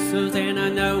the answers, and I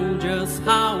know just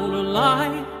how to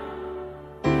lie.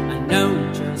 I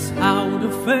know just how to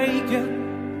fake it,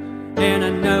 and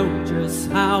I know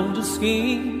just how to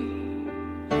scheme.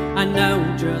 I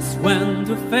know just when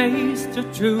to face the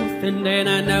truth, and then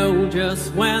I know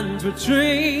just when to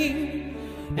dream.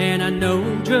 And I know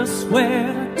just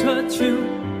where to touch you,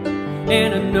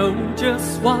 and I know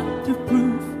just what to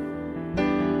prove.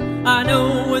 I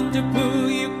know when to pull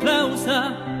you closer,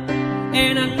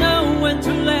 and I know when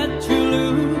to let you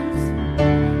loose.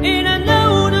 And I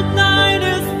know the night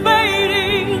is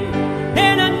fading,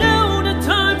 and I know the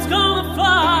time's gonna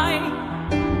fly.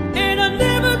 And I'm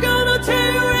never gonna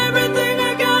tell you everything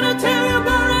I gotta tell you,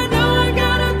 but I know I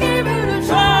gotta give it a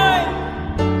try.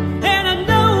 And I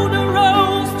know the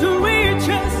roads to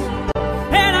riches,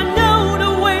 and I know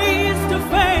the ways to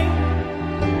fame.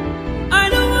 I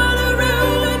know how to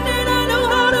rule and then I know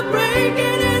how to break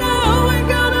it, and I always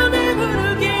gotta live it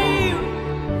again.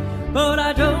 But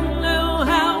I don't know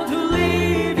how to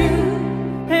leave you,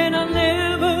 and I'll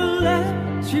never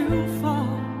let you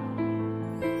fall.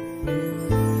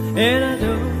 And I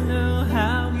don't know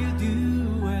how you do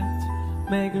it,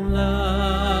 making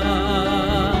love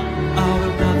out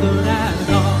of nothing at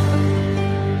all,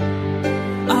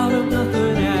 out of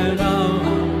nothing at all,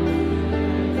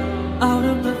 out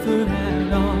of nothing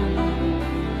at all,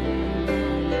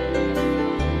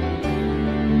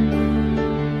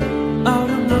 out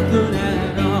of nothing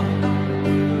at all,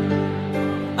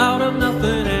 out of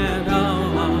nothing at all,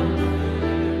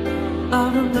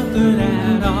 out of nothing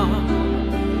at all,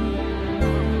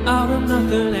 out of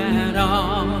nothing at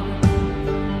all.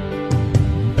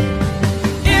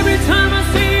 Every time I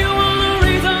see you on the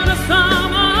reason of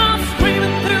summer, I'm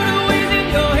screaming through the waves in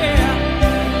your hair.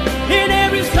 In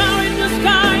every star in the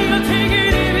sky, you're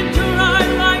taking it into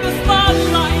ride like a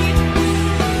spotlight.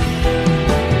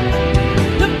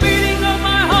 The beating of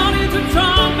my heart is a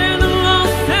drum and a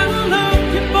lost and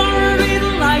looking for a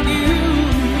reason like you.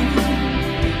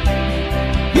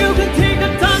 You can take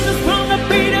the thunder from the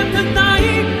beat of the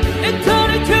night and turn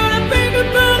it to the finger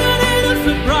burning in a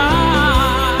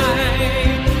surprise.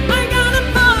 I gotta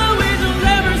follow with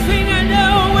everything I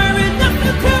know, where is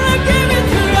nothing till I give it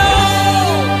to you.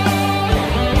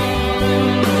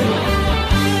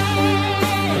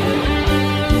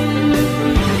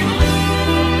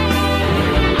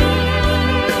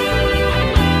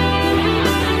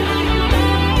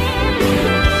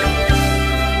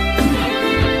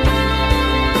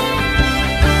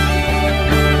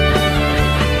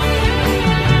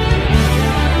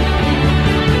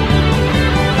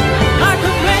 I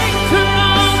could make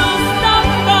Toronto stop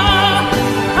far,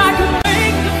 I could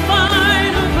make the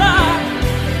final fly,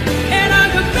 and I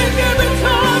could make every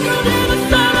target in the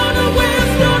sun on the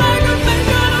west, and I could make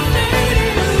an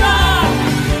stadium rock.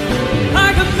 I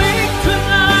could make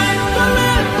tonight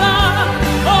forever,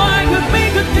 or I could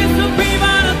make it disappear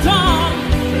by the dawn.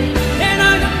 And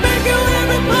I could make you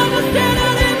every promise that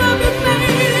I'll ever be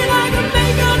made, and I could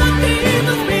make all the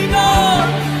demons be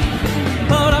gone.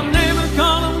 But I'm never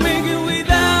gonna make it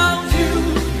without you.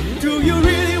 Do you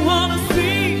really wanna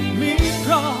see me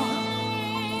cry?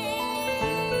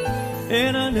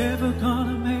 And I'm never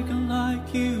gonna make it like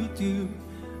you do,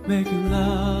 making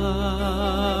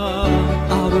love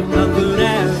out of nothing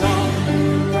at all,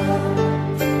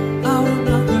 out of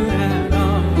nothing at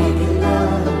all,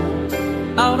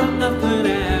 out of nothing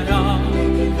at all,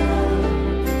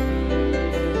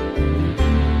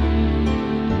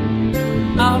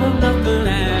 out of nothing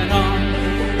at all,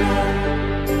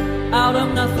 out of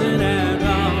nothing at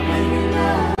all,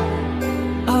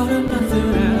 out of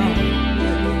nothing at all.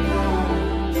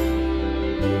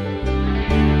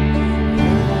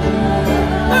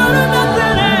 Out of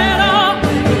nothing at all,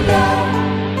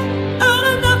 out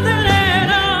of nothing at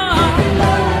all,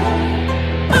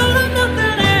 out of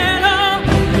nothing at all,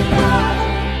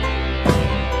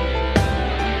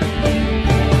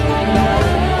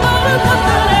 out of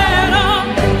nothing at all,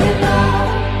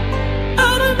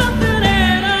 out of nothing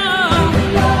at all.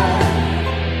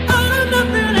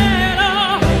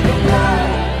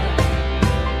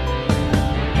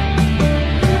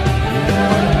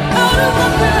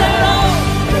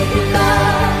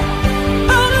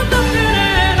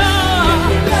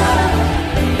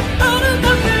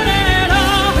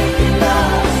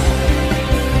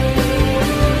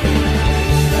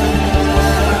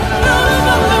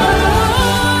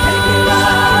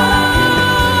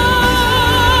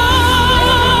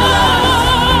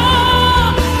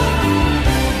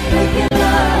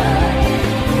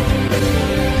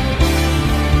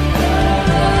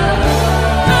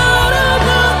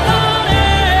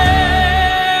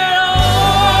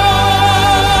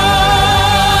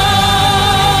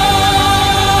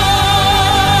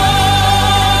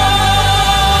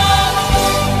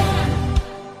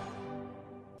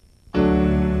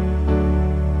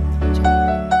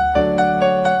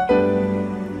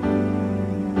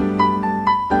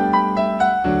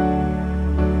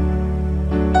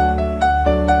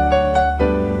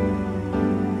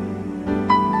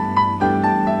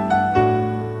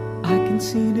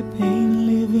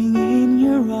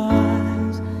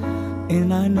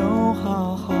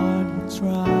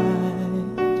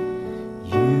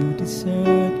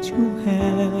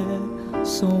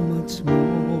 so much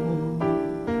more.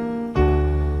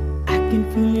 I can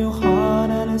feel your heart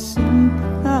and I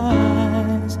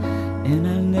sympathize, and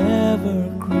I never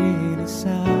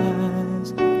criticize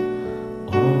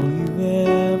all you've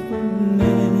ever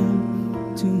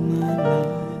meant to my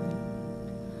life.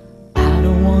 I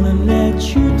don't wanna let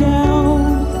you down,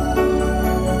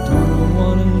 don't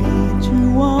wanna lead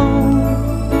you on.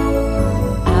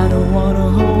 I don't wanna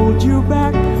hold you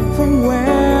back from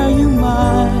where you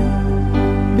might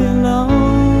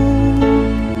belong.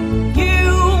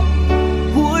 You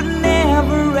would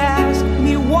never ask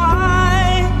me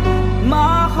why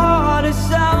my heart is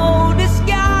so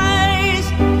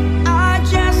disguised. I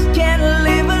just can't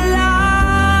live a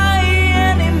lie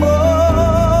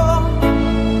anymore.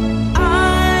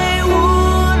 I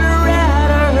would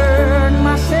rather hurt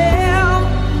myself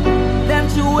than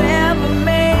to ever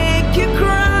make you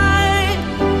cry.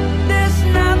 There's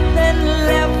nothing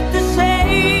left to say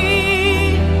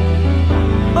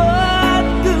but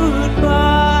goodbye.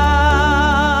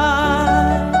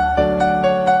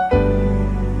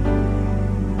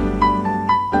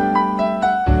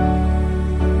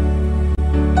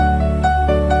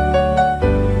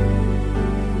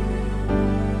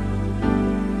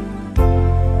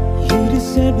 You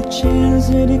deserve a chance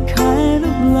at a kind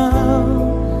of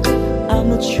love I'm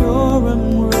not sure I'm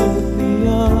worthy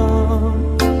of.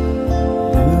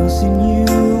 Losing you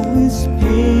is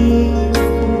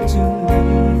painful to me.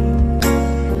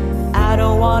 I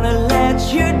don't wanna let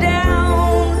you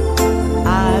down,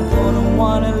 I don't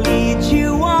wanna lead you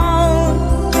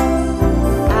on.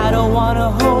 I don't wanna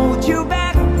hold you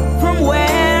back from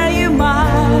where you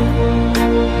might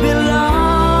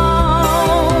belong.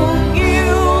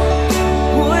 You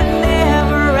would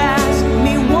never ask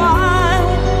me why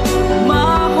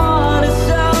my heart is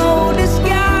so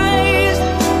disguised.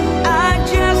 I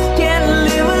just can't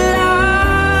live a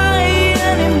lie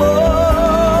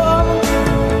anymore.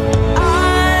 I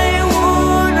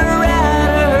would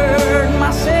rather hurt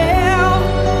myself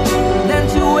than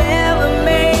to ever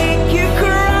make you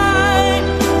cry.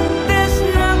 There's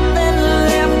nothing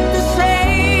left to say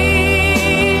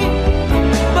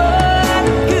but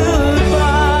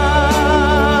goodbye.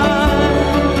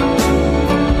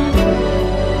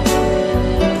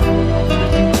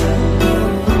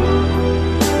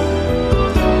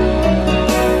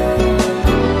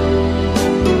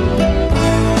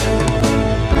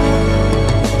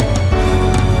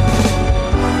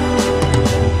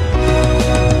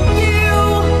 You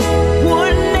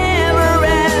would never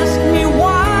ask me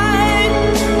why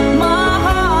my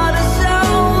heart is so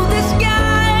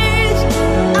disguised.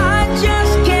 I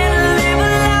just can't live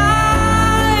a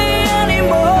lie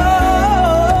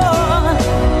anymore.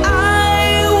 I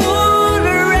would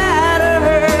rather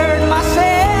hurt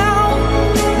myself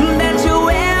than to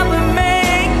ever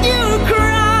make you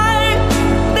cry.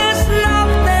 There's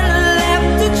nothing left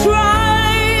to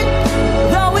try,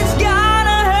 though it's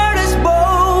gonna hurt us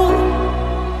both.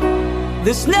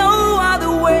 There's no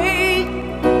other way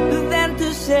than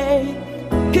to say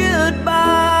goodbye.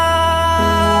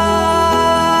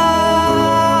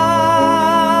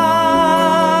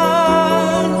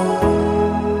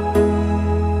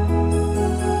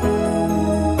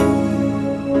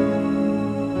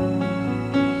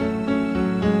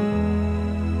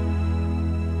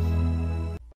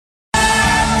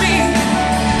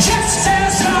 Just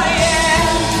as I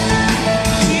am,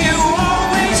 you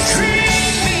always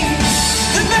treat me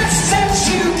the best that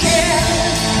you can.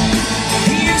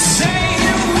 You say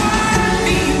you want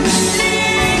me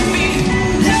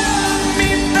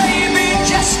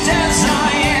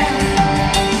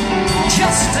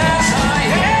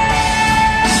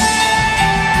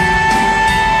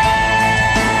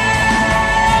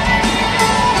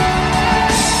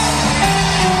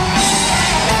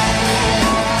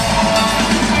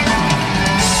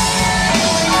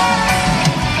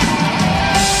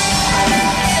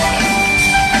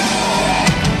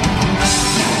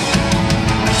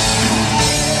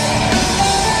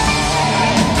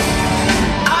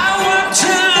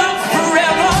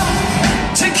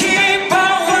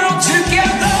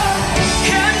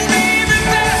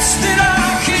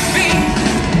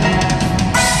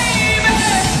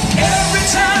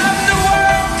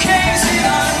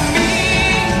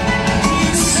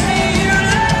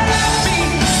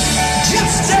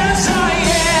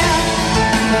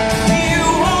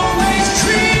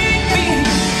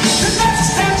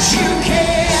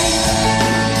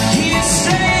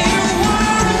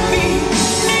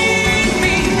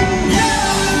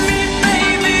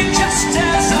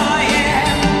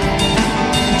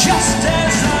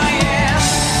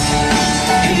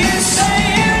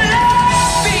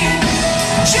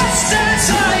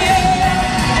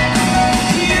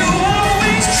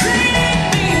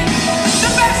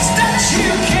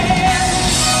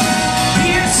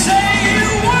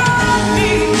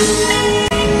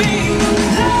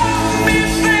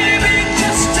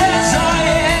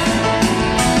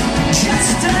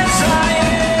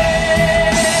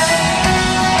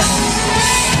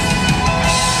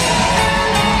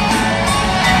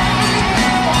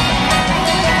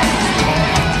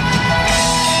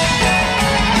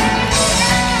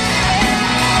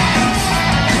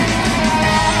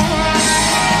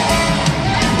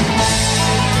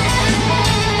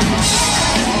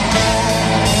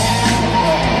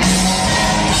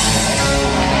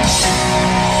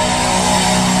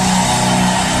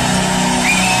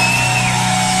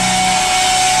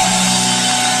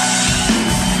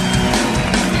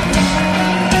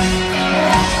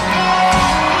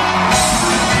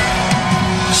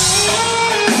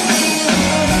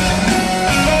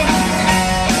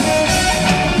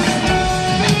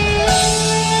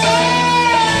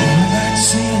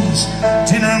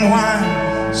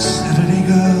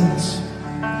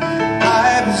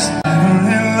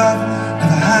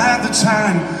the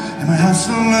time in my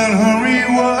hustle and hurry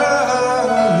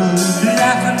world.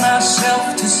 Laughing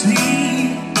myself to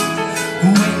sleep,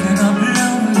 waking up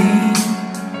lonely.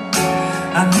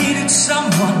 I needed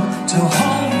someone to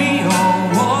hold me.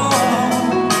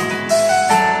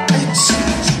 It's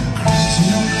such a crazy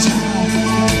old town,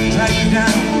 drag you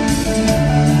down.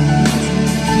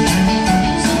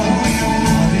 So you're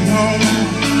home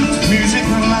to music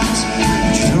and lights,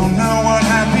 but you don't know what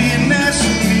happiness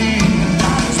means.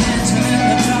 I was dancing in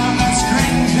the dark with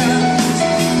strangers,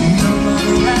 no love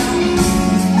around me.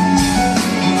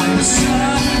 When the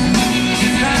sun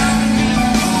found me,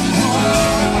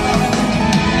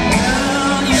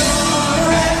 girl,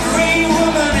 you're every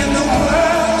woman in the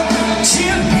world to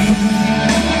me.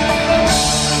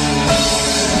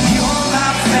 You're my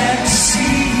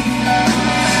fantasy,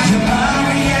 you're my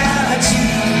reality.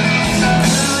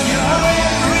 Girl, you're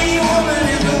every woman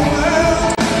in the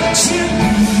world to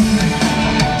me.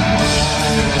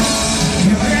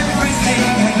 You're everything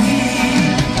I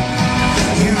need.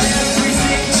 You're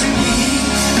everything to me.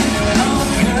 Oh,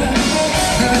 girl,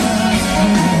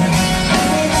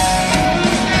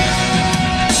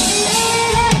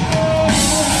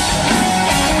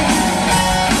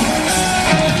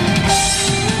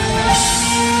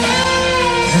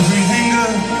 Everything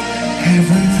good,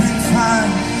 everything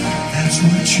fine, that's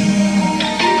what you are.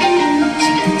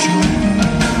 So put your hand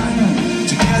in mine,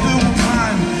 together we'll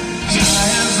climb as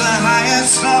high as the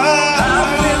highest star. I'm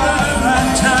feeling a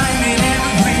lifetime in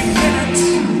every minute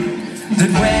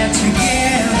that we're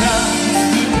together,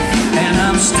 and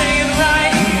I'm staying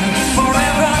right here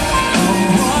forever.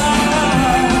 Oh,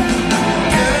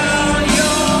 girl,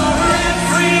 you're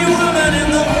every woman in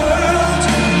the world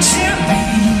to me.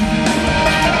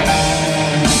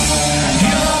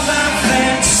 You're my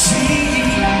fantasy,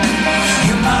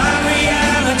 you're my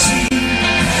reality.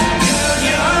 Girl,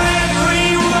 you're every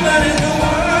woman in the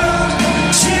world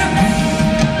to me.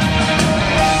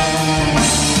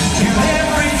 You're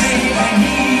everything I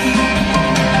need.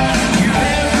 You're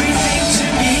everything to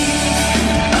me.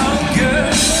 Oh, girl.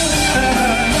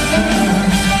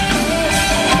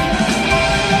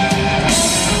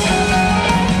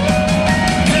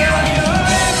 Girl, you're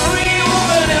every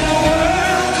woman in the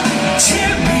world to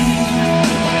me.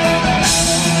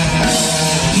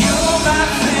 You're my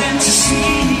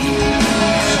fantasy.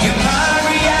 You're my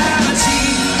reality.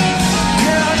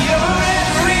 Girl, you're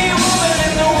every woman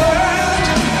in the world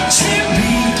to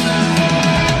me.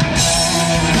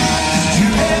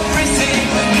 You're everything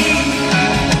I need.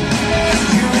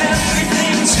 You're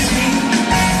everything to me.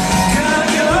 Girl,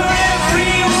 you're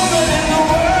every woman in the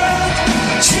world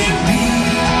to me.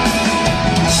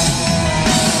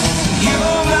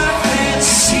 You're my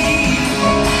fantasy.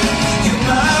 You're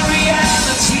my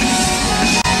reality.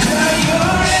 Girl,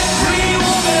 you're every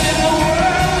woman in the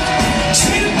world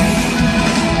to me.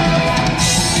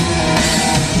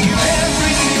 You're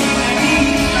everything I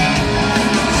need.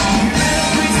 You're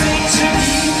everything to me.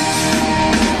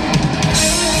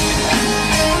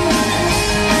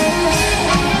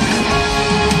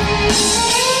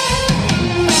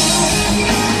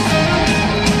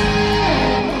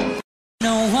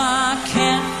 No, I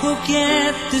can't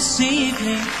forget this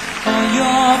evening on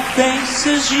your face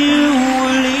as you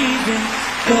were leaving.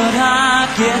 But I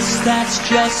guess that's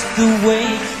just the way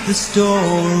the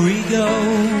story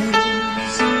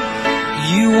goes.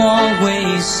 You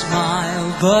always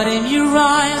smile, but in your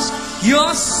eyes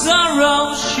your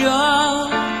sorrow shows.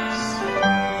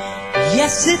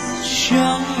 Yes, it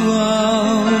shows.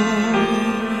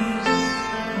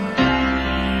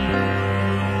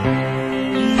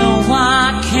 No,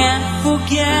 I can't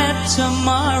forget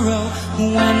tomorrow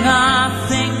when I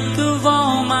think of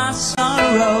all my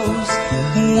sorrows.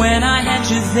 When I had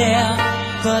you there,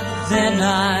 but then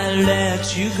I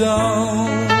let you go.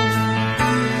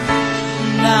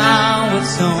 Now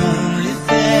it's only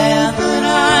fair that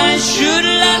I should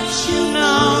let you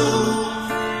know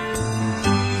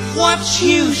what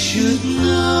you should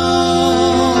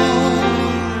know.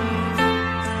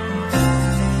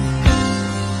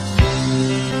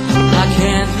 I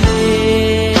can't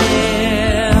live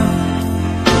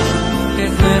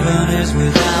if living is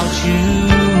without you.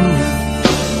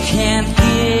 Can't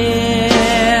give,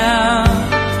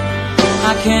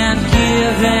 I can't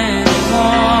give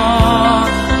anymore.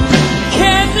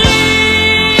 Can't live,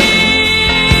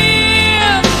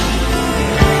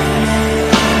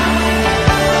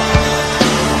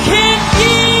 can't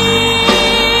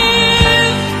give.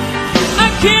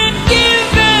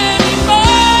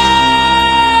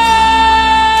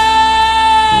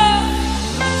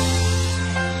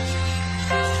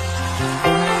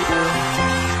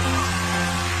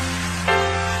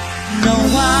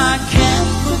 I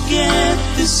can't forget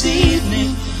this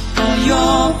evening, all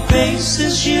your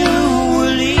faces you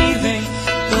were leaving.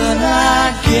 But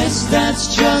I guess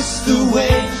that's just the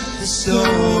way the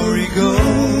story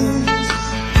goes.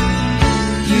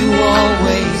 You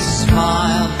always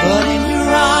smile, but in your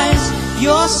eyes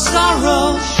your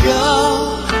sorrow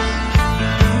shows.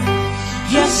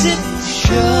 Yes, it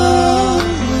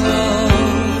shows.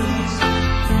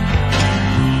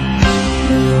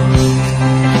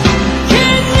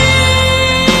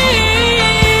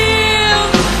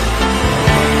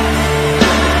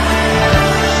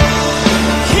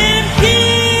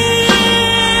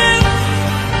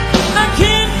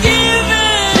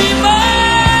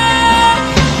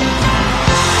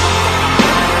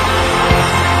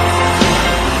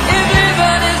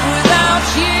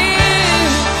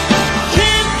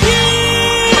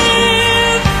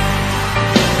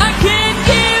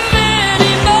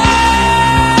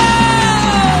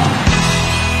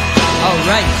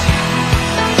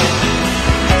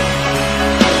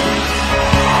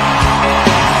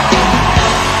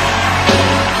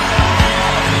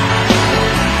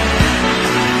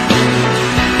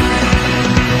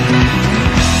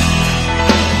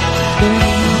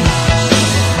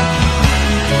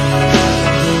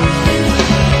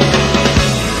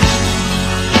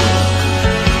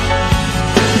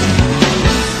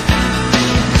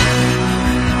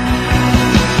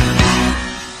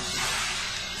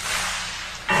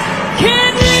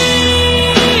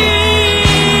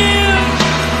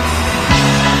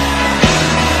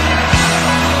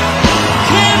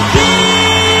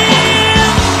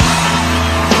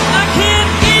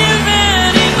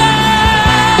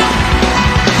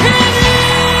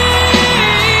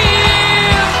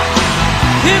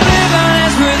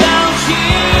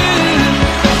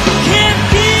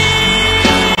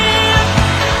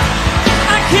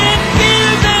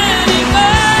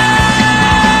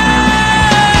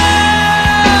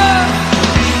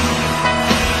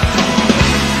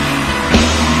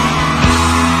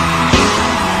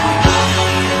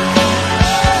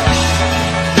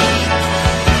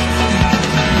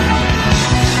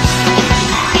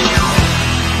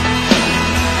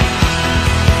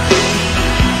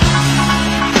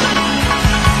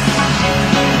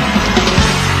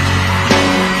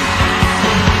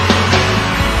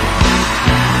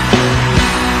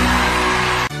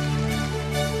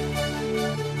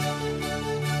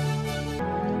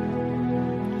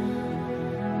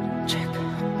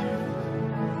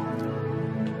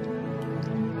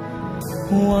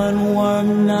 One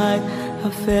warm night I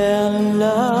fell in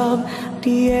love.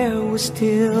 The air was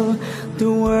still,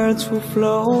 the words would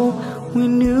flow. We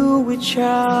knew each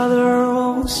other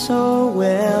oh so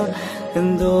well,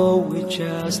 and though we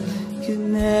just could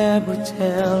never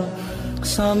tell,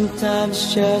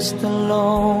 sometimes just a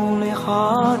lonely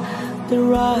heart that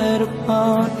ride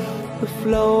upon the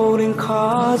floating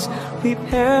cars,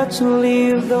 prepared to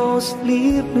leave those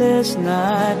sleepless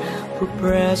nights for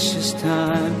precious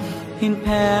time in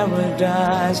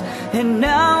paradise. And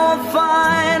now I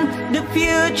find the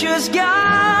future's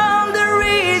gone, the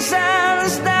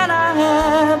reasons that I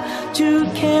have to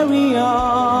carry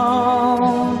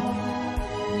on.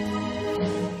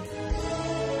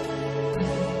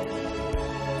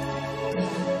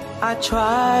 I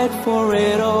tried for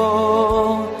it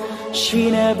all, she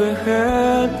never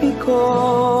heard me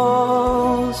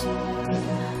calls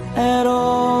at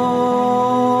all.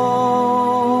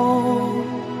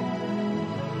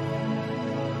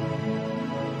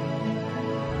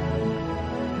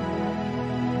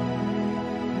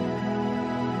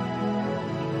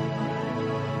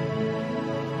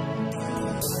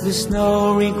 There's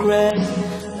no regret,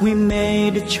 we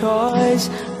made a choice.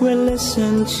 We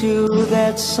listened to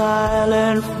that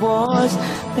silent voice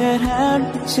that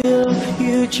had till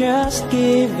you just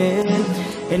give in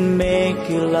and make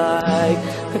you like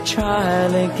a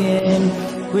child again.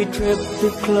 We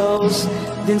drifted close,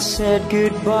 then said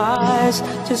goodbyes,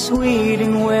 just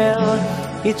reading well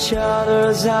each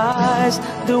other's eyes.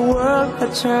 The world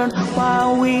had turned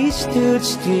while we stood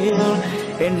still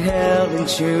and held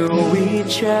into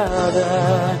each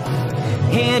other.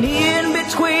 And in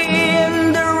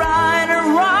between the right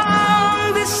and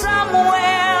wrong, there's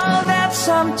somewhere that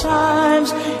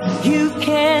sometimes you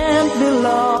can't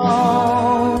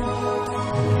belong.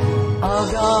 All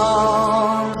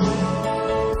gone.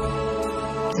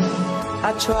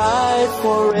 I tried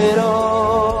for it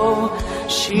all,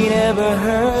 she never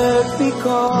heard me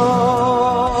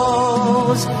calls.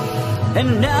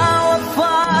 And now I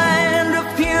find the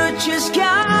future's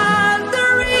got the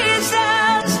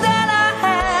reasons that I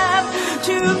have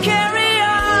to carry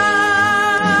on.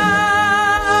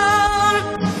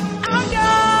 I'm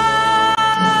gone.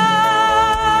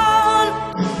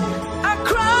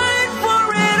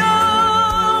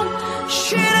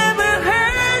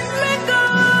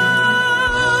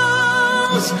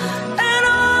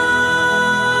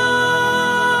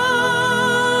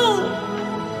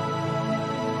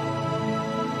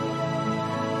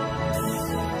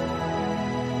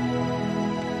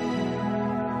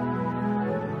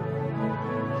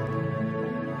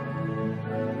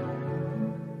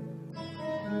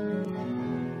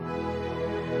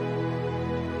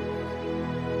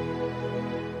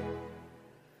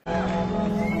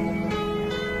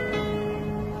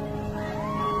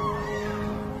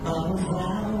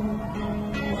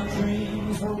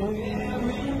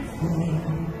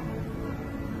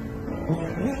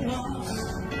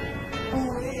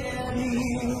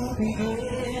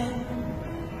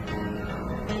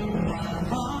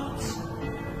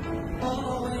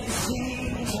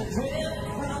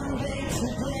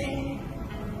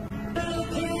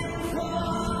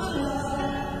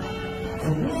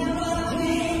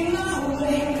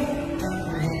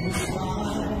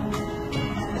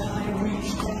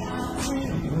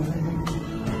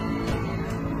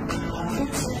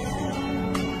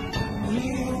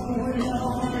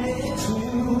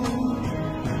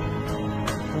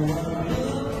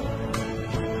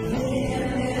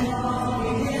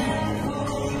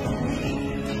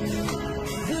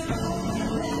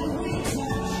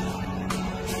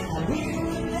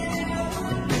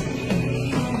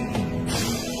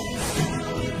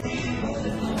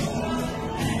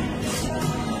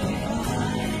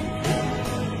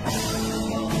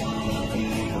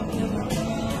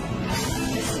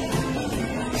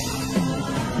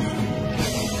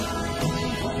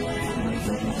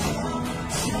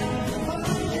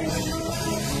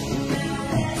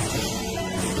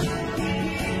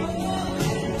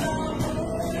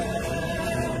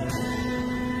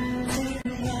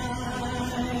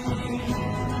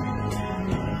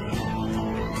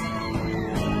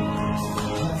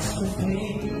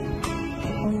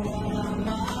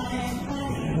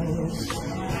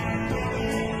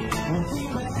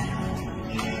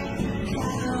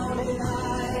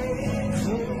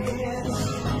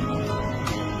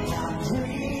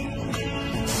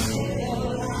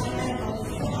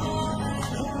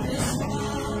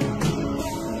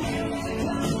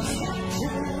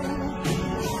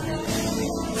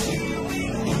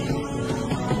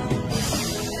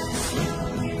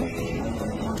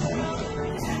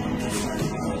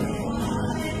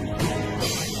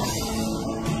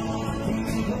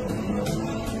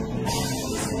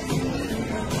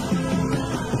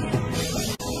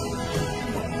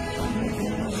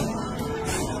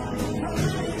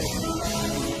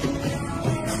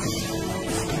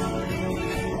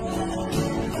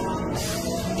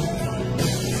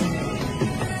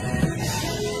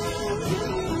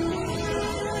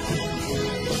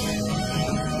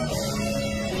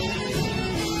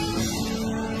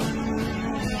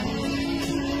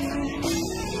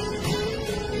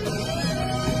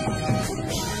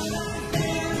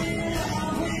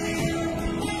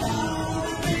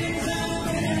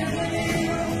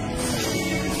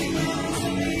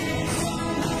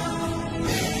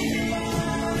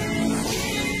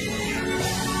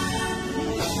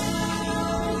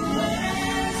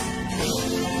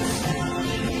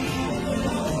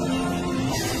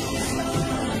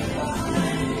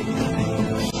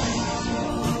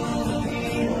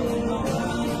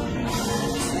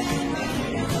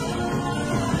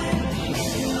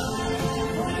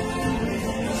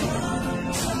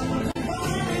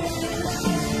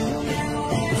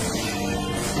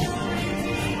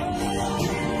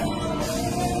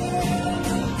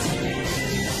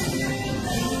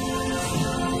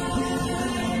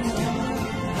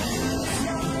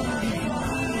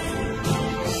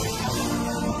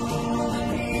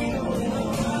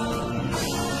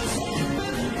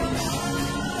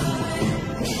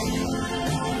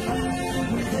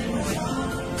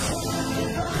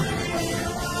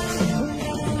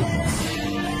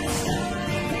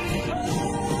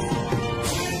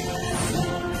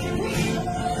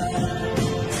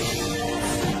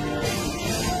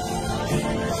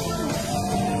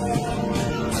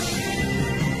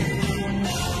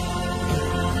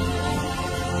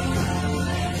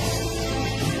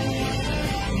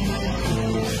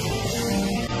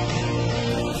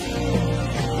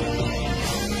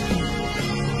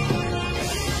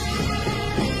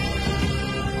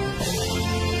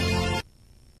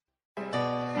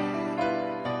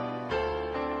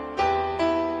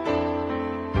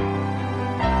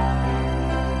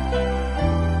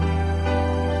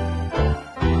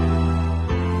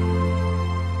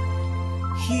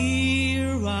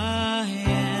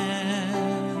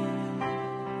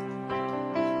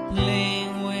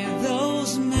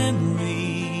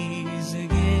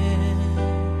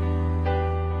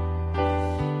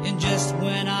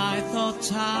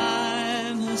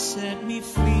 time has set me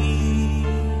free.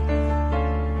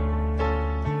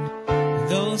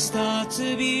 Those thoughts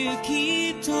of you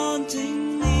keep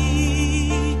taunting me,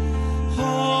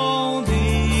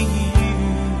 holding you,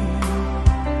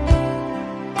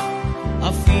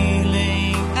 a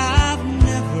feeling I've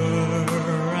never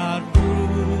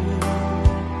outgrew.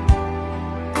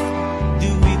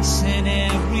 Do it's in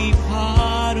every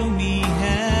part of me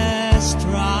has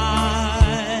tried.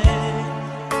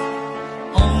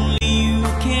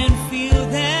 Can feel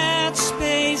that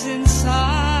space inside.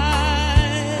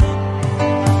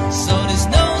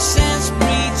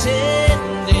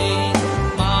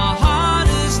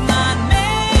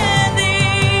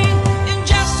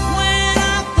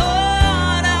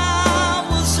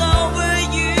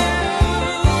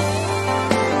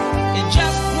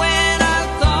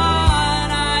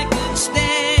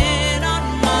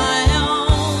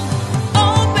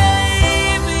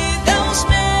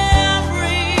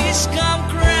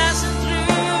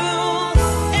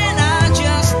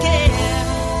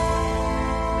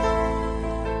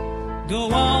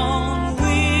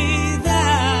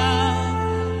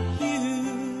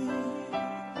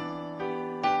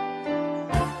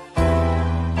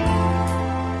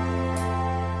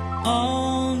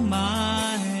 on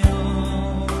my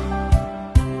own.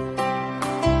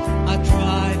 I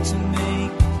tried to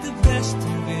make the best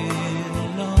of it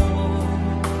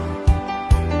alone.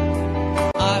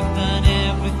 I've done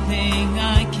everything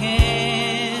I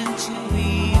can to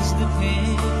ease the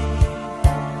pain,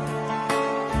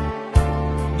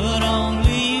 but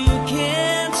only you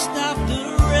can stop the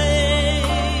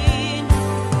rain.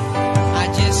 I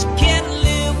just can't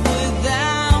live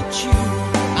without you.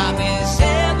 I miss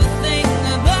everything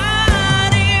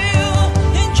about you.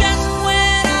 And just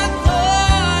when I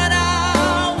thought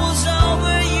I was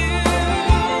over you,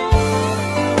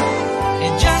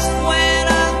 and just when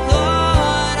I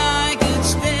thought I could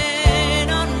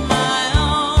stand on my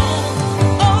own,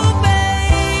 oh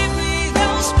baby,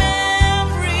 those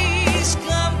memories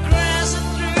come crashing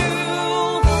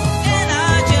through, and I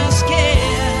just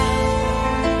can't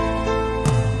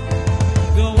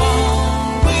go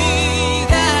on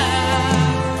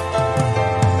without,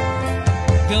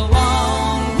 go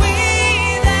on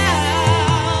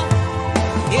without.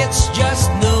 It's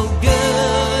just no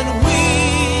good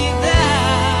without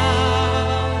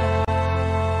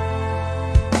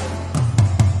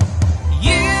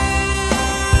you.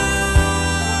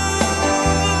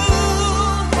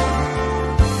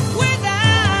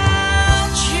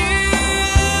 Without you,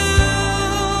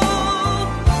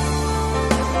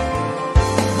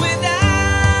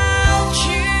 without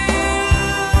you,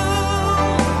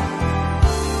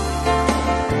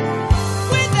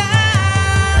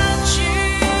 without you.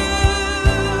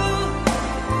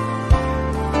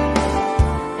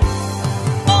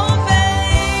 Oh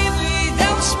baby,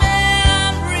 those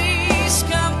memories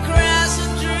come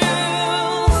crashing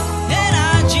through, and I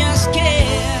just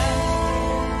can't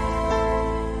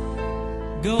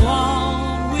go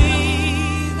on without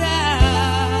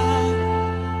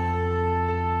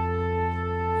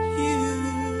you.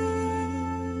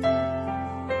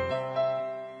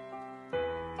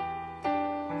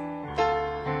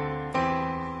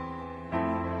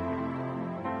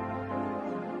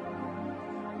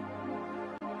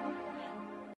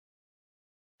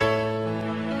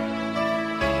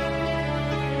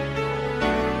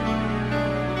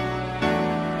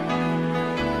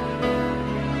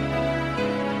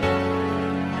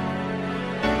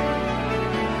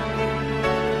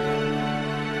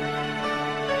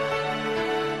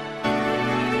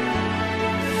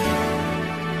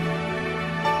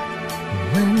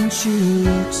 When she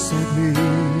looks at me,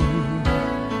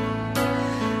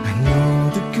 I know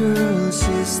the girl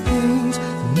sees things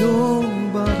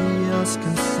nobody else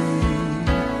can see.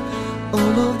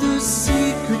 All of the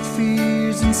secret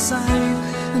fears inside,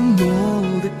 and all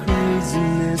the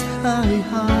craziness I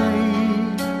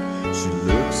hide. She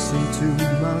looks into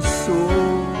my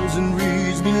soul and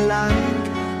reads me like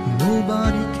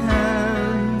nobody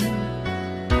can.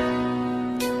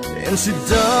 And she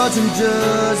doesn't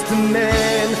judge the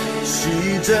man,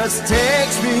 she just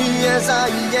takes me as I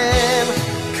am.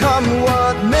 Come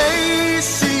what may,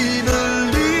 she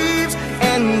believes,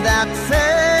 and that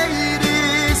fate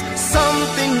is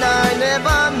something I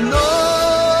never know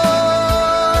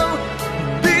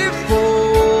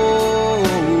before.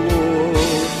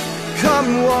 Come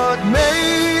what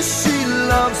may, she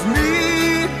loves me,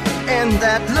 and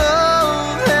that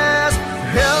love has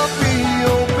helped me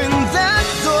open that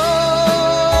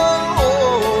door,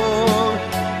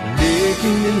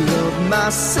 making me love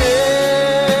myself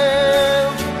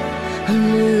a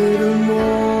little more.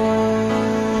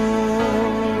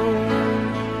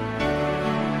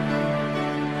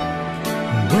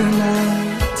 When I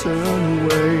turn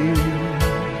away,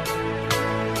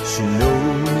 she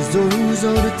knows those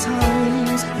are the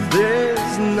times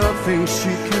there's nothing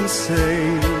she can say,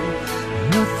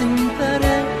 nothing that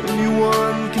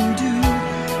anyone can do,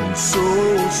 and so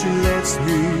she lets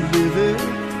me live it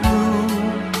through.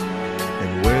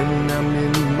 And when I'm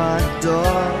in my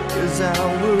darkest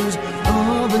hours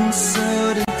of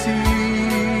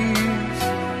uncertainties,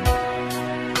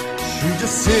 she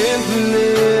just simply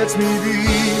lets me be,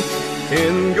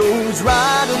 and goes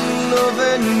right on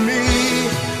loving me.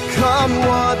 Come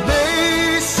what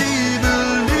may, she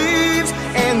believes,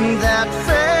 and that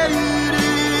fate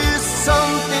is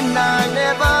something I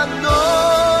never know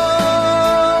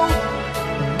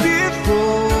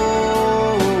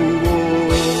before.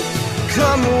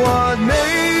 Come what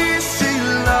may, she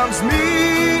loves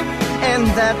me, and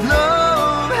that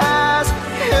love has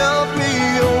helped me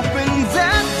open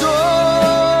that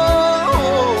door,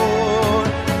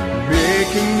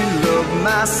 making me love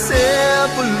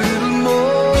myself a little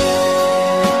more.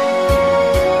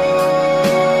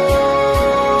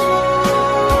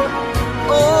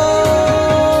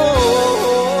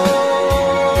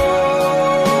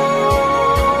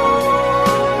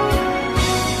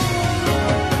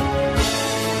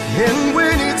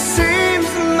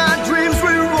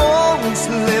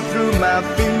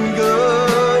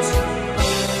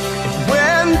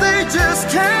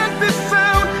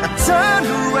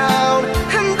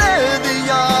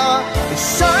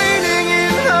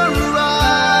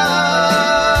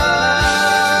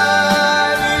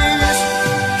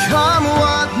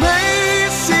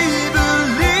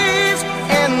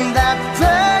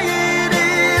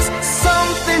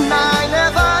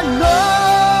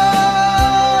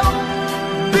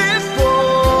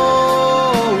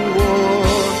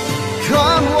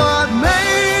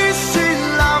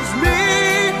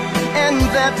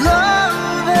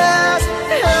 past.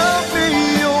 Help me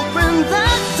open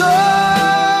that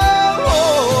door,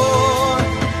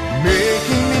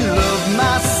 making me love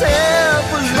myself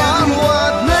a little more.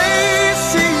 What makes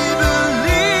he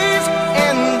believes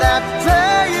in that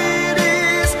day it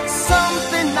is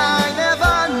something I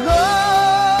never know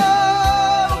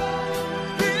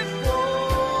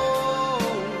before.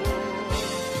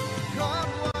 God,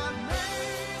 what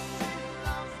makes he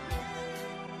love me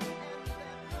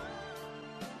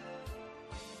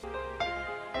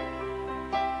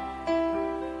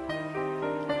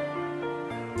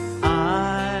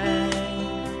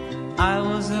I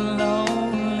was a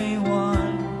lonely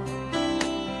one,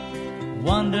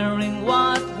 wondering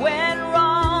what went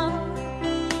wrong,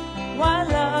 why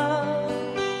love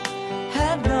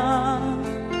had gone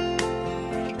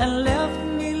and left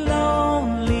me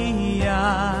lonely.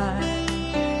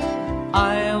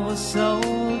 I was so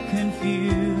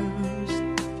confused,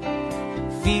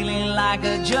 feeling like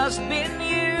I'd just been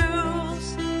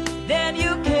used. Then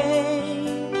you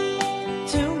came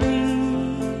to me,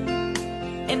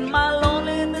 and my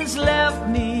loneliness left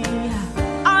me.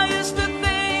 I used to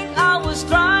think I was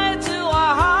trying too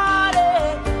hard.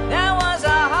 That was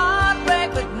a heartbreak,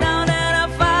 but now that I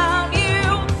found you,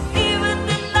 even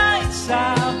the nights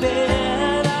are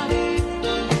better.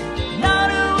 Now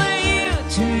that we're here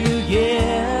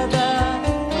together,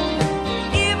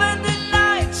 even the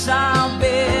nights are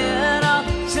better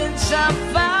since I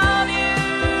found you.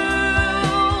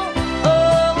 Oh,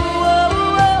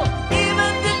 oh, oh,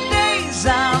 even the days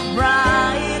are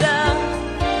brighter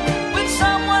with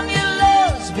someone you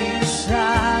love's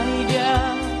beside you.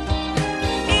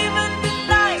 Even the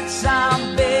nights are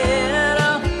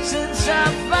better since I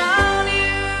found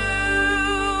you.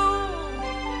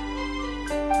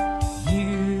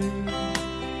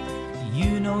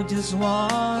 You know just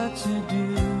what to do,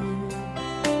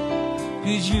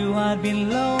 'cause you had been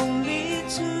lonely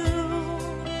too,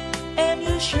 and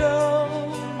you showed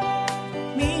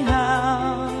me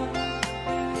how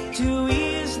to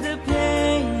ease the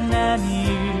pain, and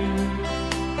you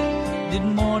did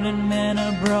more than mend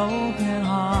a broken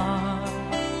heart.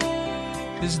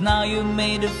 'Cause now you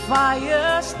made a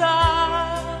fire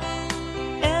start,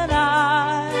 and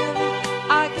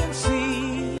I can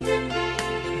see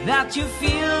that you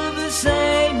feel the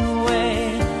same way.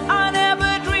 I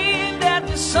never dreamed that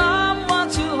there's someone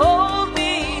to hold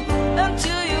me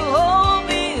until you hold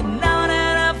me. Now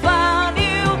that I found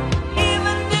you,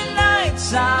 even the nights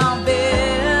are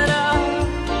better.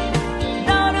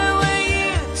 Now that we're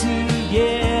here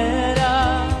together,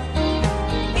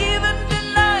 even the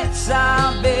nights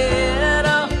are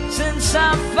better since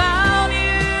I found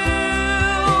you.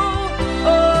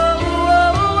 Oh,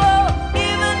 oh, oh,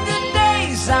 even the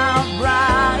days are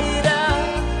brighter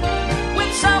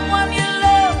with someone you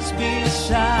love's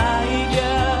beside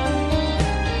you.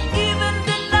 Even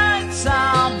the nights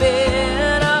are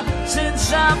better since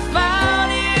I found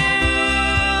you.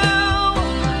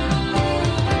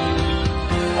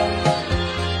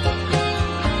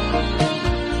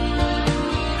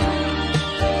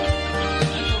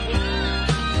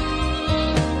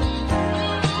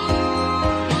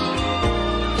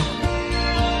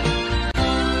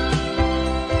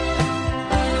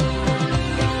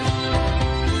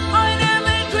 I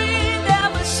never dreamed there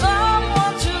was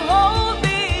someone to hold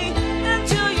me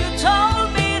until you told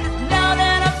me that now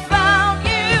that I found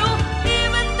you,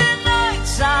 even the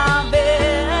nights are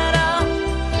better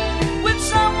with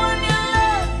someone you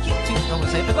love. Come on,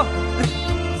 say it, go.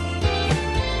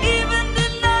 Even the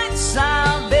nights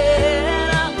are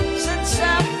better since I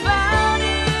found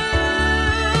you.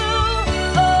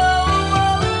 Oh,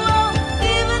 oh, oh,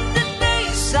 even the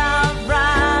days are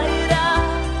brighter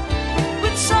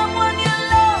with someone you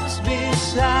love's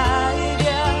beside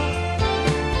you.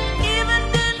 Even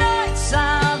the nights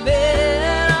are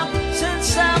better since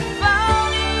I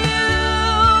found you.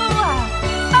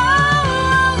 Oh,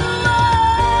 oh, oh.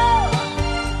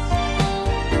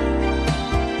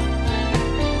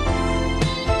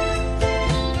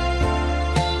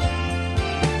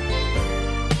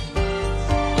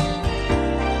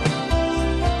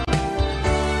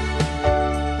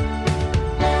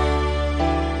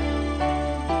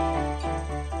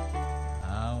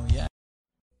 Oh, yeah.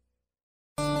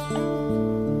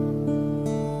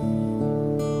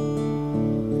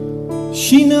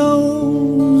 She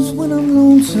knows when I'm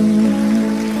lonesome,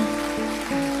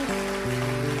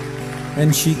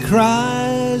 and she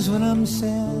cries when I'm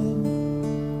sad.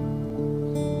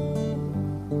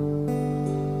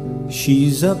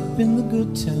 She's up in the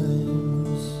good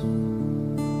times,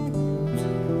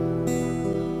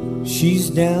 she's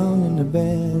down in the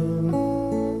bad.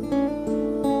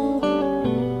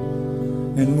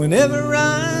 And whenever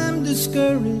I'm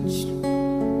discouraged,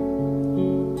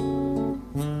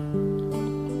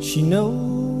 she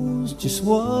knows just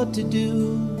what to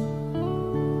do.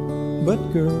 But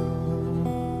girl,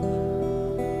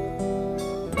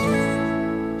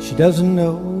 she doesn't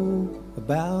know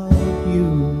about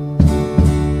you.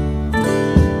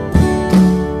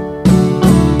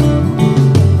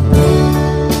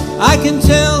 I can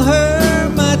tell her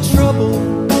my trouble,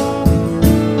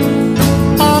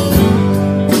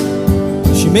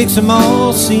 she makes them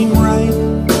all seem right.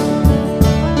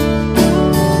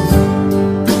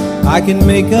 I can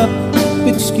make up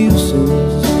excuses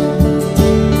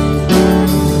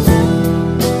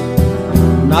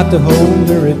not to hold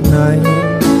her at night.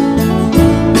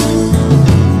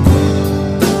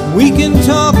 We can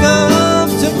talk of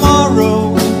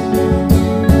tomorrow,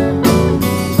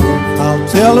 I'll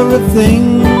tell her of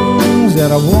things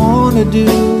that I want to do.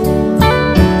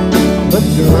 But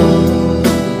girl,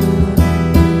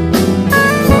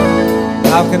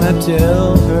 how can I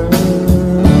tell her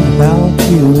about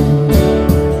you?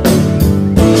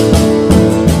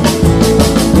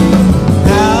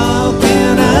 How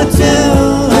can I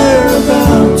tell her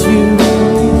about you?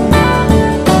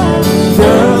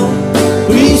 Girl,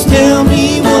 please tell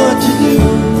me what to do.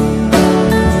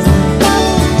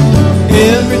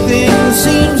 Everything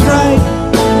seems right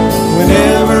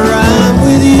whenever I'm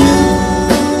with you.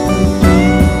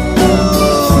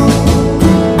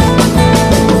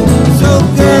 So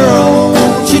girl,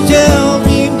 won't you tell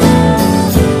me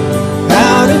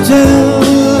how to tell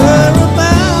her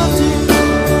about you?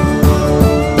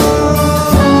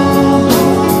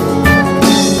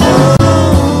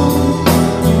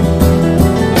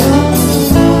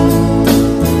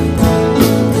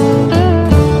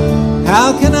 How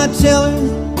can I tell her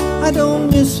I don't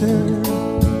miss her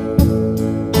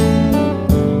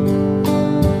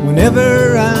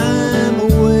whenever I'm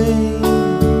away?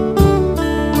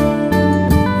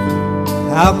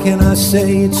 How can I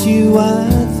say it's you I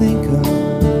think of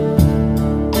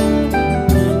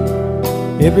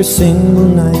every single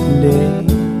night and day?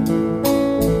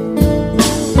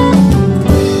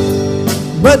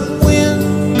 But when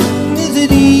is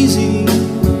it easy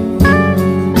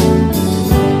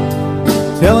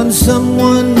telling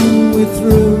someone we're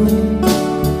through?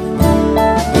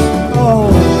 Oh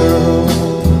girl,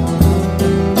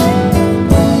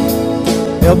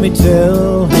 help me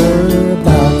tell her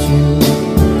about you.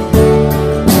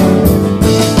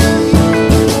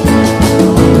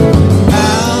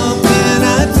 How can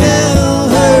I tell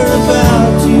her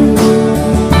about you?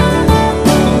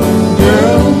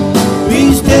 Girl,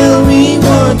 please tell me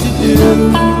what to do.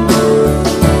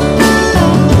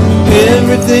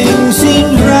 Everything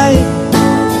seems right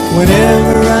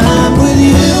whenever I'm with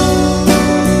you.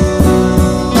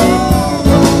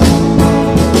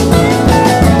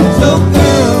 So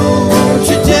girl, won't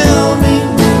you tell me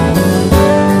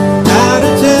how to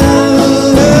tell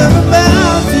her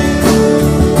about you?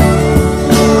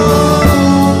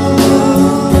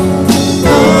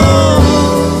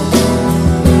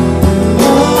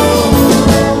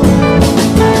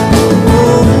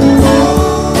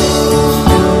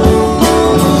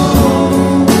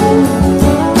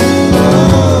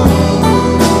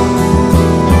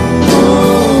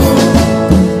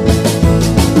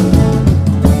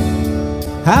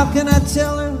 How can I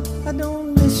tell her I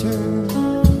don't miss her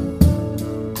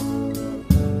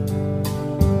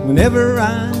whenever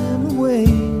I'm away?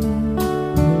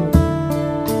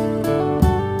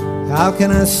 How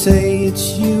can I say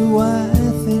it's you I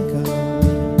think of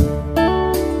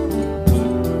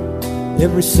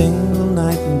every single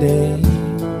night and day?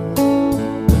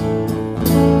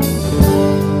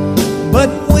 But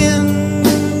when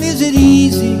is it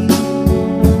easy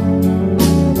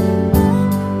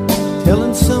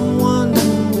telling someone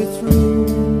we're through?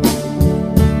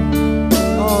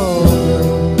 Oh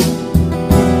girl,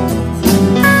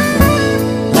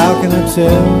 how can I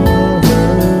tell her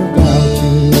about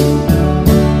you?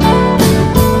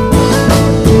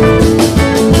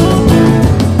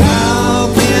 How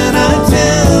can I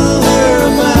tell her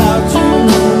about you?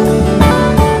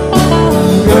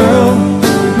 Girl,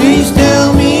 please tell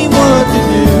me what to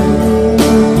do.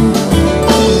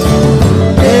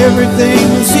 Everything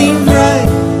seems right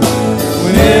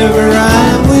whenever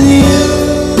I'm with you.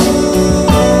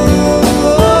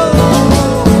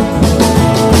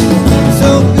 So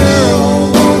girl,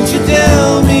 won't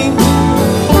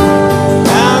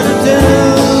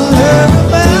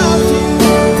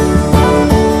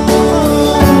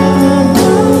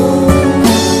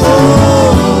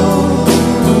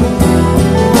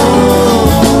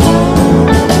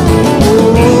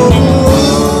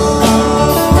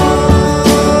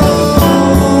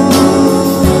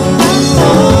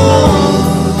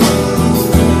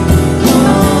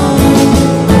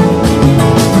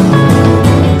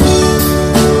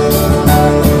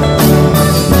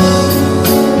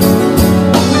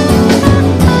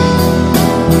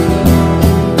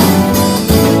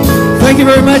Thank you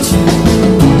very much.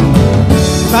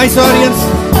 Nice audience.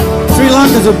 Sri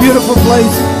Lanka's a beautiful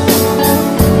place.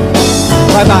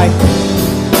 Bye-bye.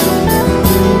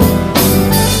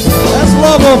 That's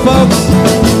Lobo, folks.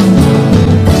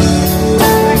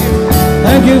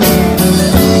 Thank you.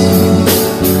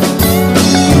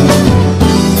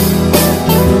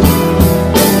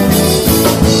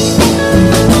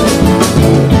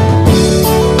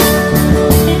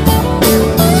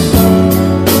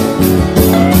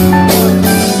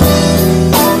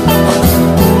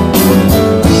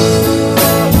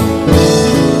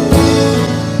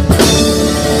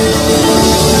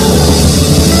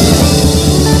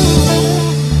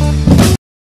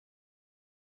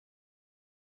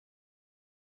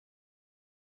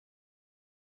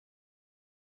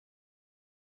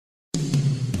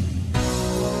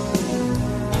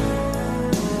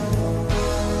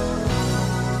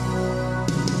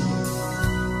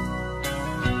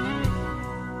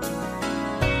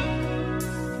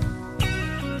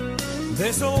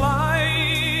 There's a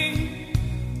light,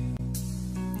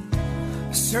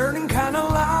 a certain kind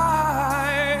of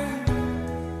light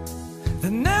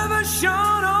that never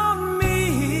shone on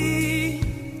me.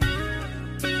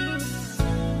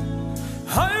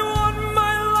 I want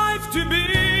my life to be,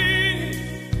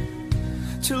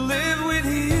 to live with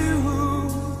you,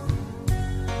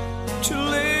 to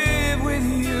live with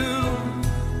you.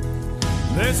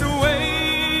 There's a way.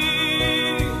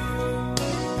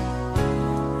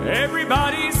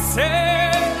 Everybody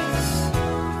says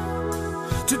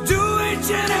to do each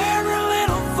and every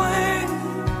little thing,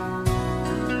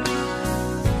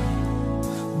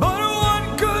 but what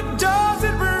good does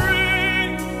it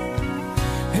bring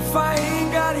if I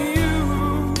ain't got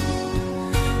you,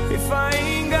 if I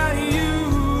ain't got you?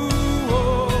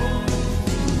 Oh,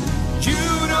 you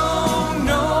don't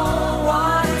know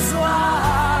what it's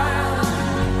like,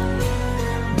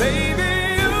 baby.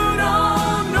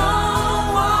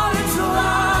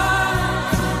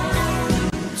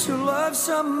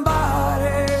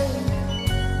 Somebody,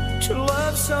 to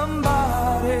love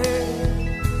somebody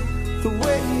the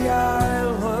way I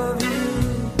love you.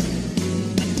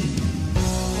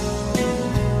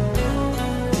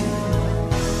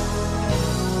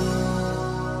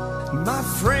 My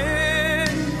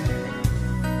friend,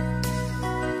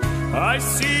 I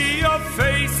see your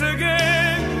face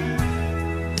again.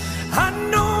 I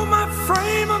know my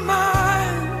frame of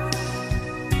mind.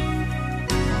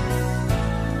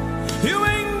 You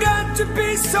ain't got to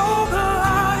be so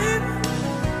blind,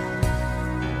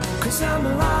 'cause I'm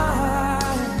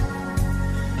blind,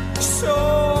 so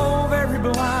very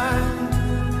blind.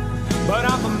 But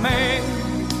I'm a man.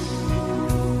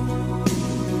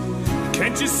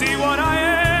 Can't you see what I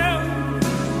am?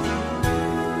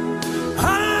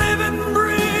 I live and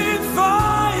breathe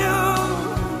for you.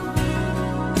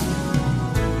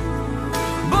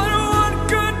 But what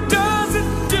good does it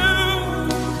do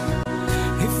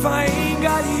if I ain't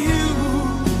got you,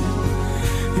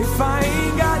 if I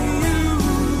ain't got you?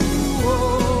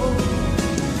 Oh,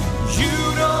 you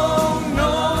don't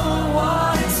know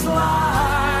what it's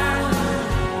like,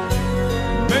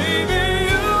 baby,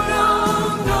 you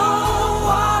don't know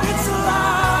what it's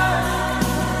like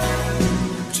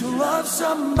to love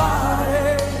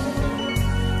somebody,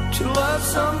 to love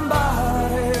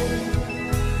somebody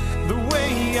the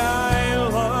way I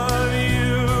love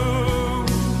you.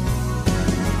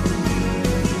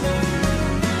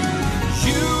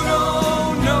 You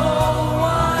don't know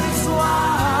what it's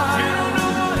like,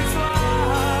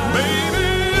 baby,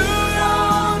 you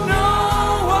don't know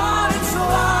what it's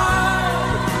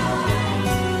like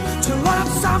to love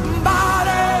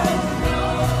somebody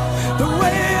the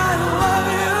way I love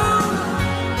you.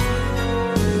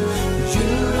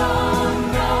 You don't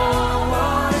know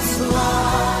what it's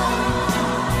like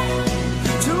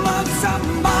to love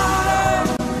somebody,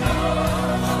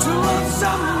 to love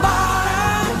somebody.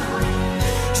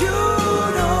 You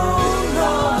don't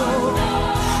know,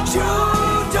 you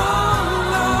don't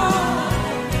know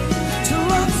to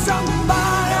love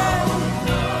somebody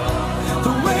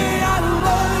the way I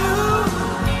love you.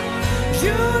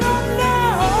 You don't know,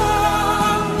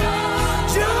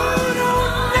 you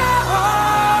don't know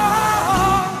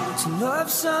to love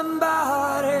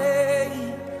somebody,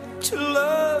 to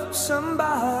love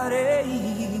somebody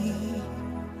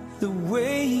the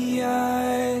way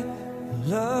I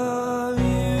love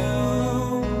you.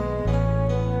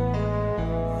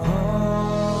 Oh.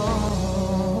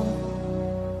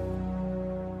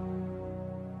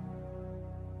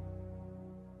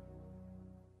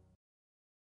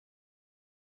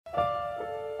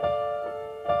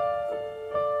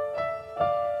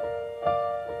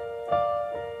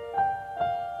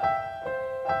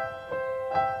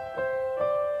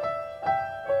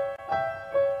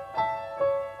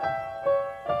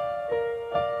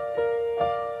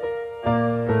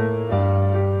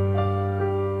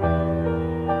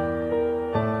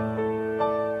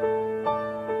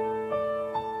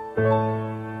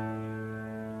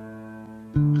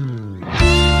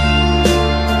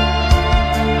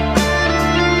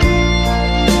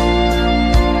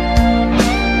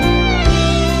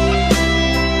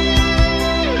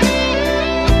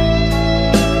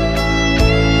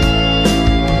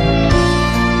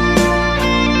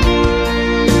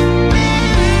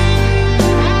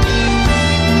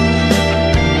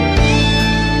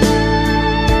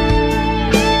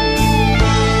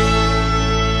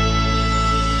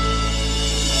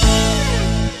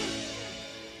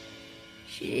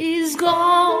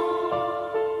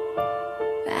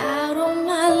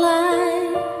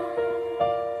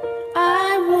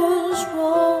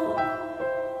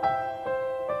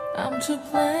 to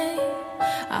play.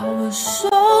 I was so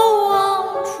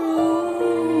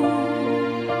untrue.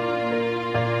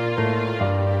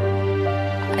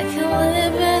 I can't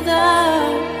live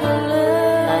without her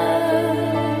love.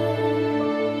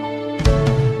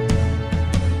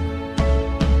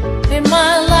 In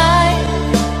my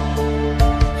life,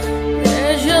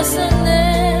 there's just an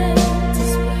empty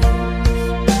space.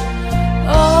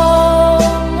 All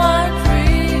my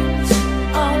dreams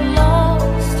are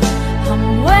lost.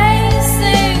 I'm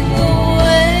wasting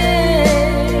away.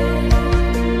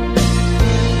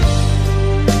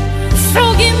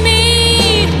 Forgive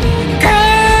me, girl.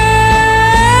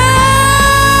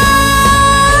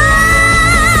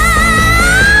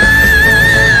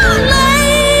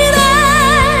 Lady,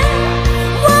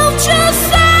 won't you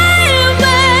save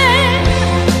me?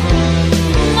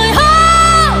 My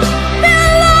heart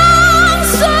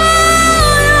belongs to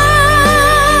you.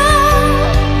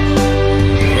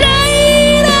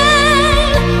 Lady,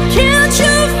 can't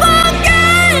you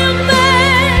forgive me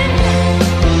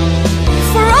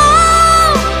for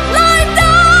all I've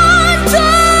done to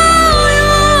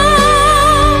you?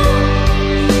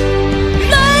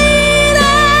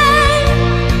 Lady,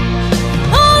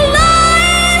 oh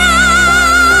lady.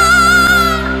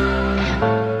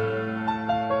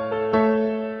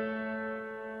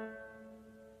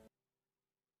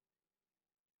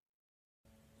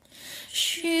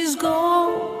 She's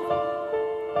gone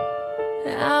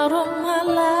out of my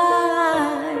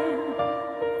life.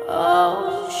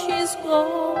 Oh, she's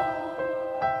gone.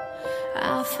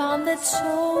 I found it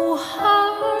so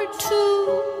hard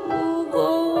to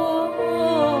go on.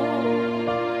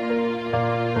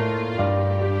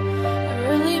 I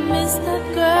really miss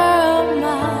that girl,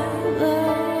 my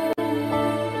love.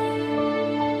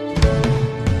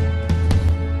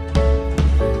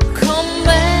 Come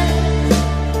back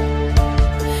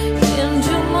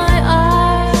into my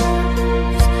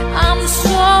arms. I'm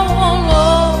so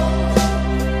alone.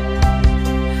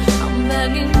 I'm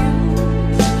begging you.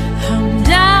 I'm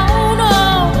down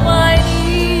on my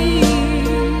knees.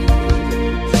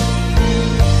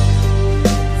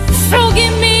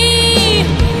 Forgive me,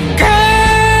 girl.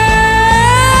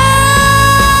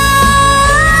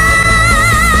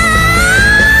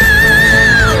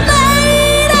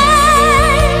 Lady,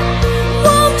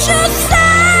 won't you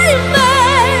save me?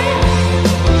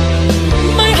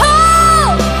 My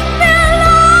heart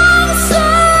belongs to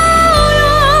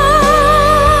you.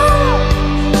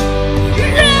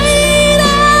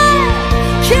 Lady,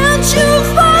 can't you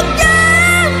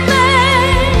forgive me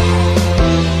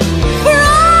for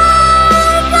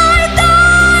all I've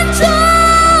done to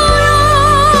you?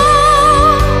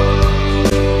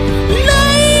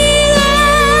 Lady,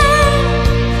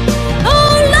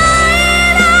 oh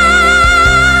lady,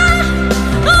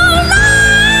 oh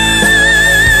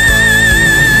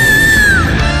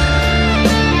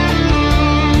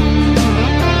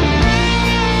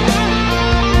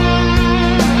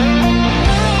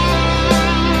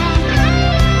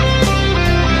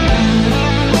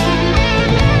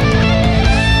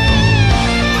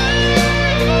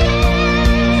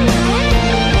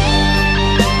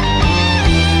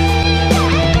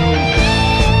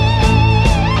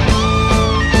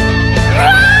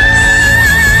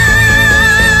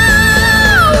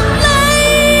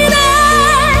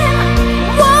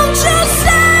won't you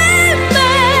save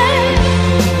me?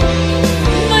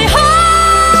 My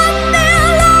heart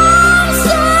belongs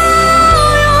to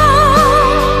you.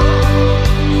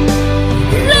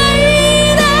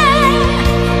 Lady,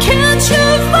 can't you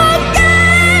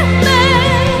forgive me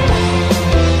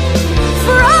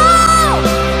for all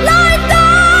I've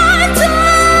done to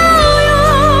you?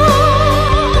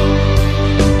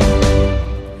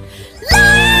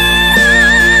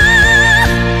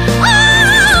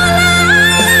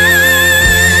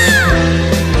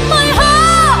 My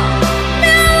heart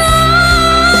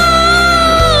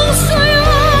belongs to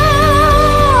you.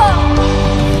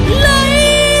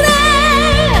 Lady,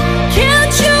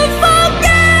 can't you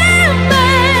forgive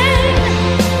me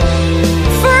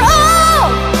for all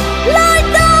I've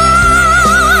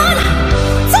done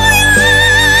to you?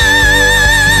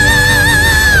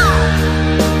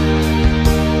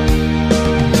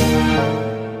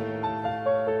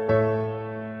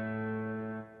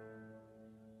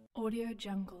 Audio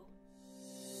Jungle.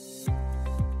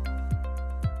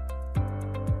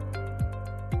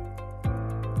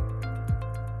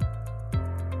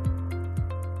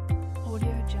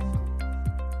 Audio Jungle.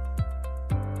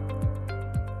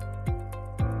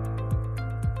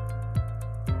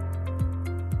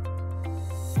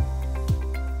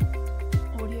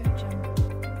 Audio Jungle.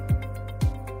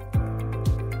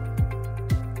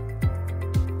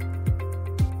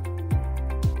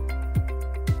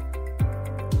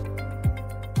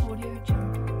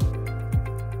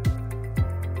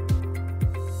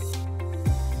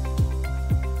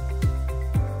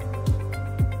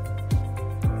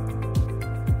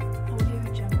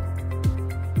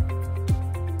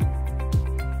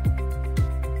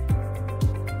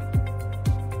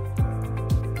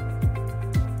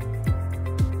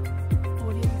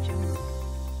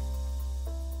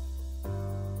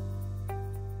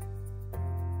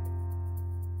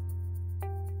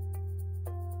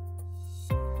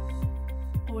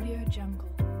 Audio Jungle.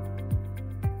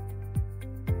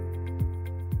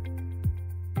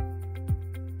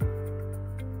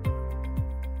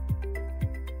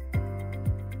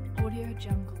 Audio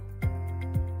Jungle.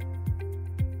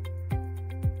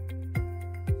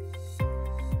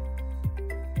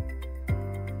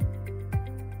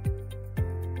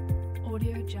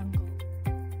 Audio Jungle.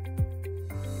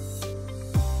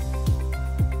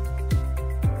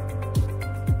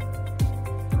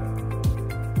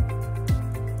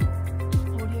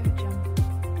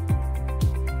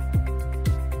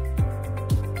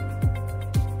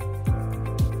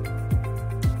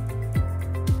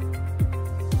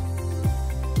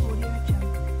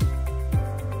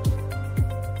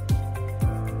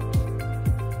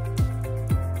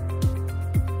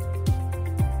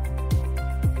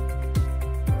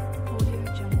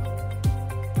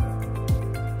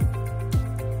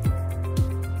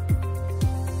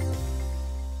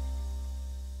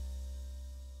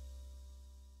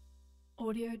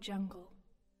 Audio Jungle.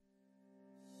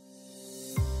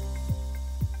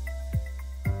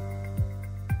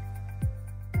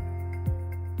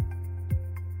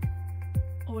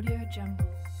 Audio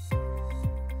Jungle.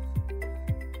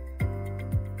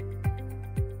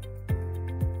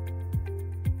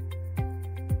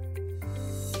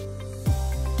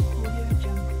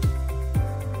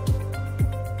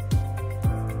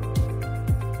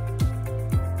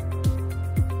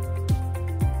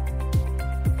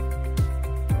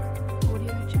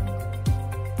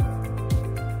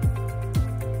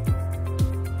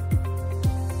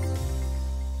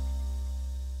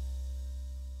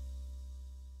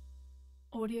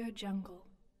 Audio Jungle.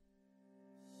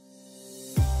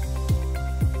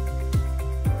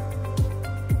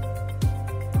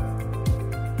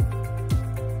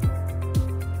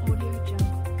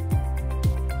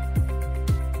 Audio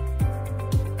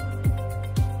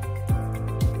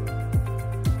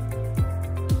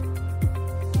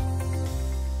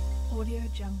Jungle. Audio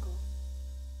Jungle.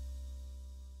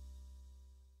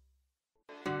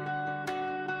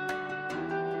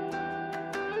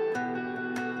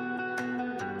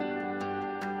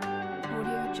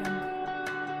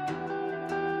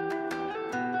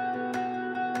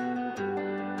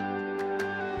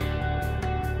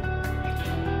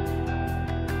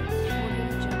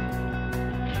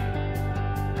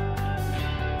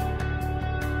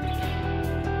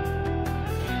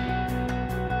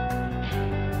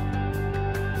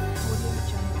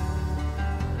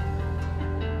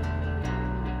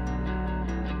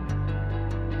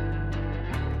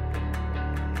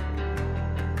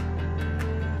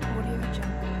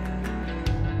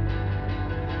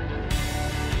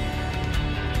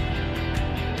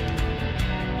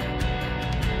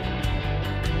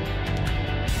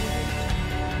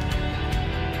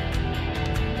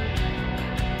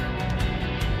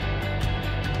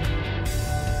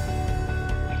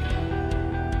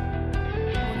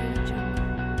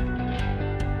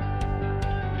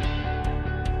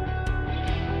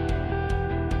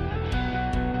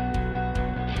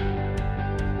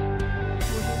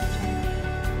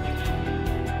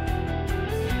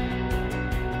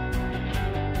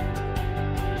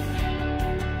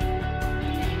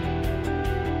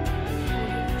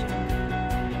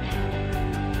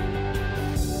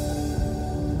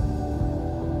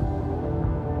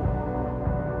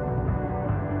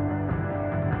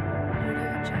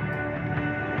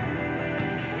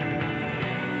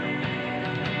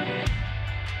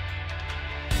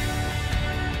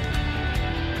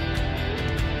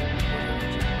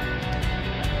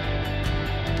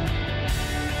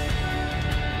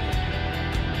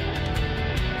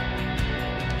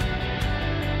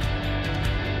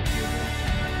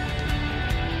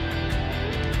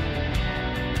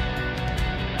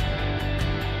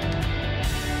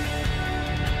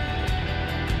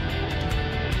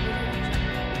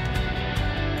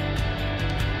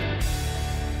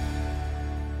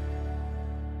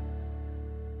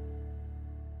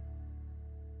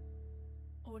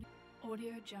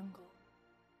 Audio Jungle.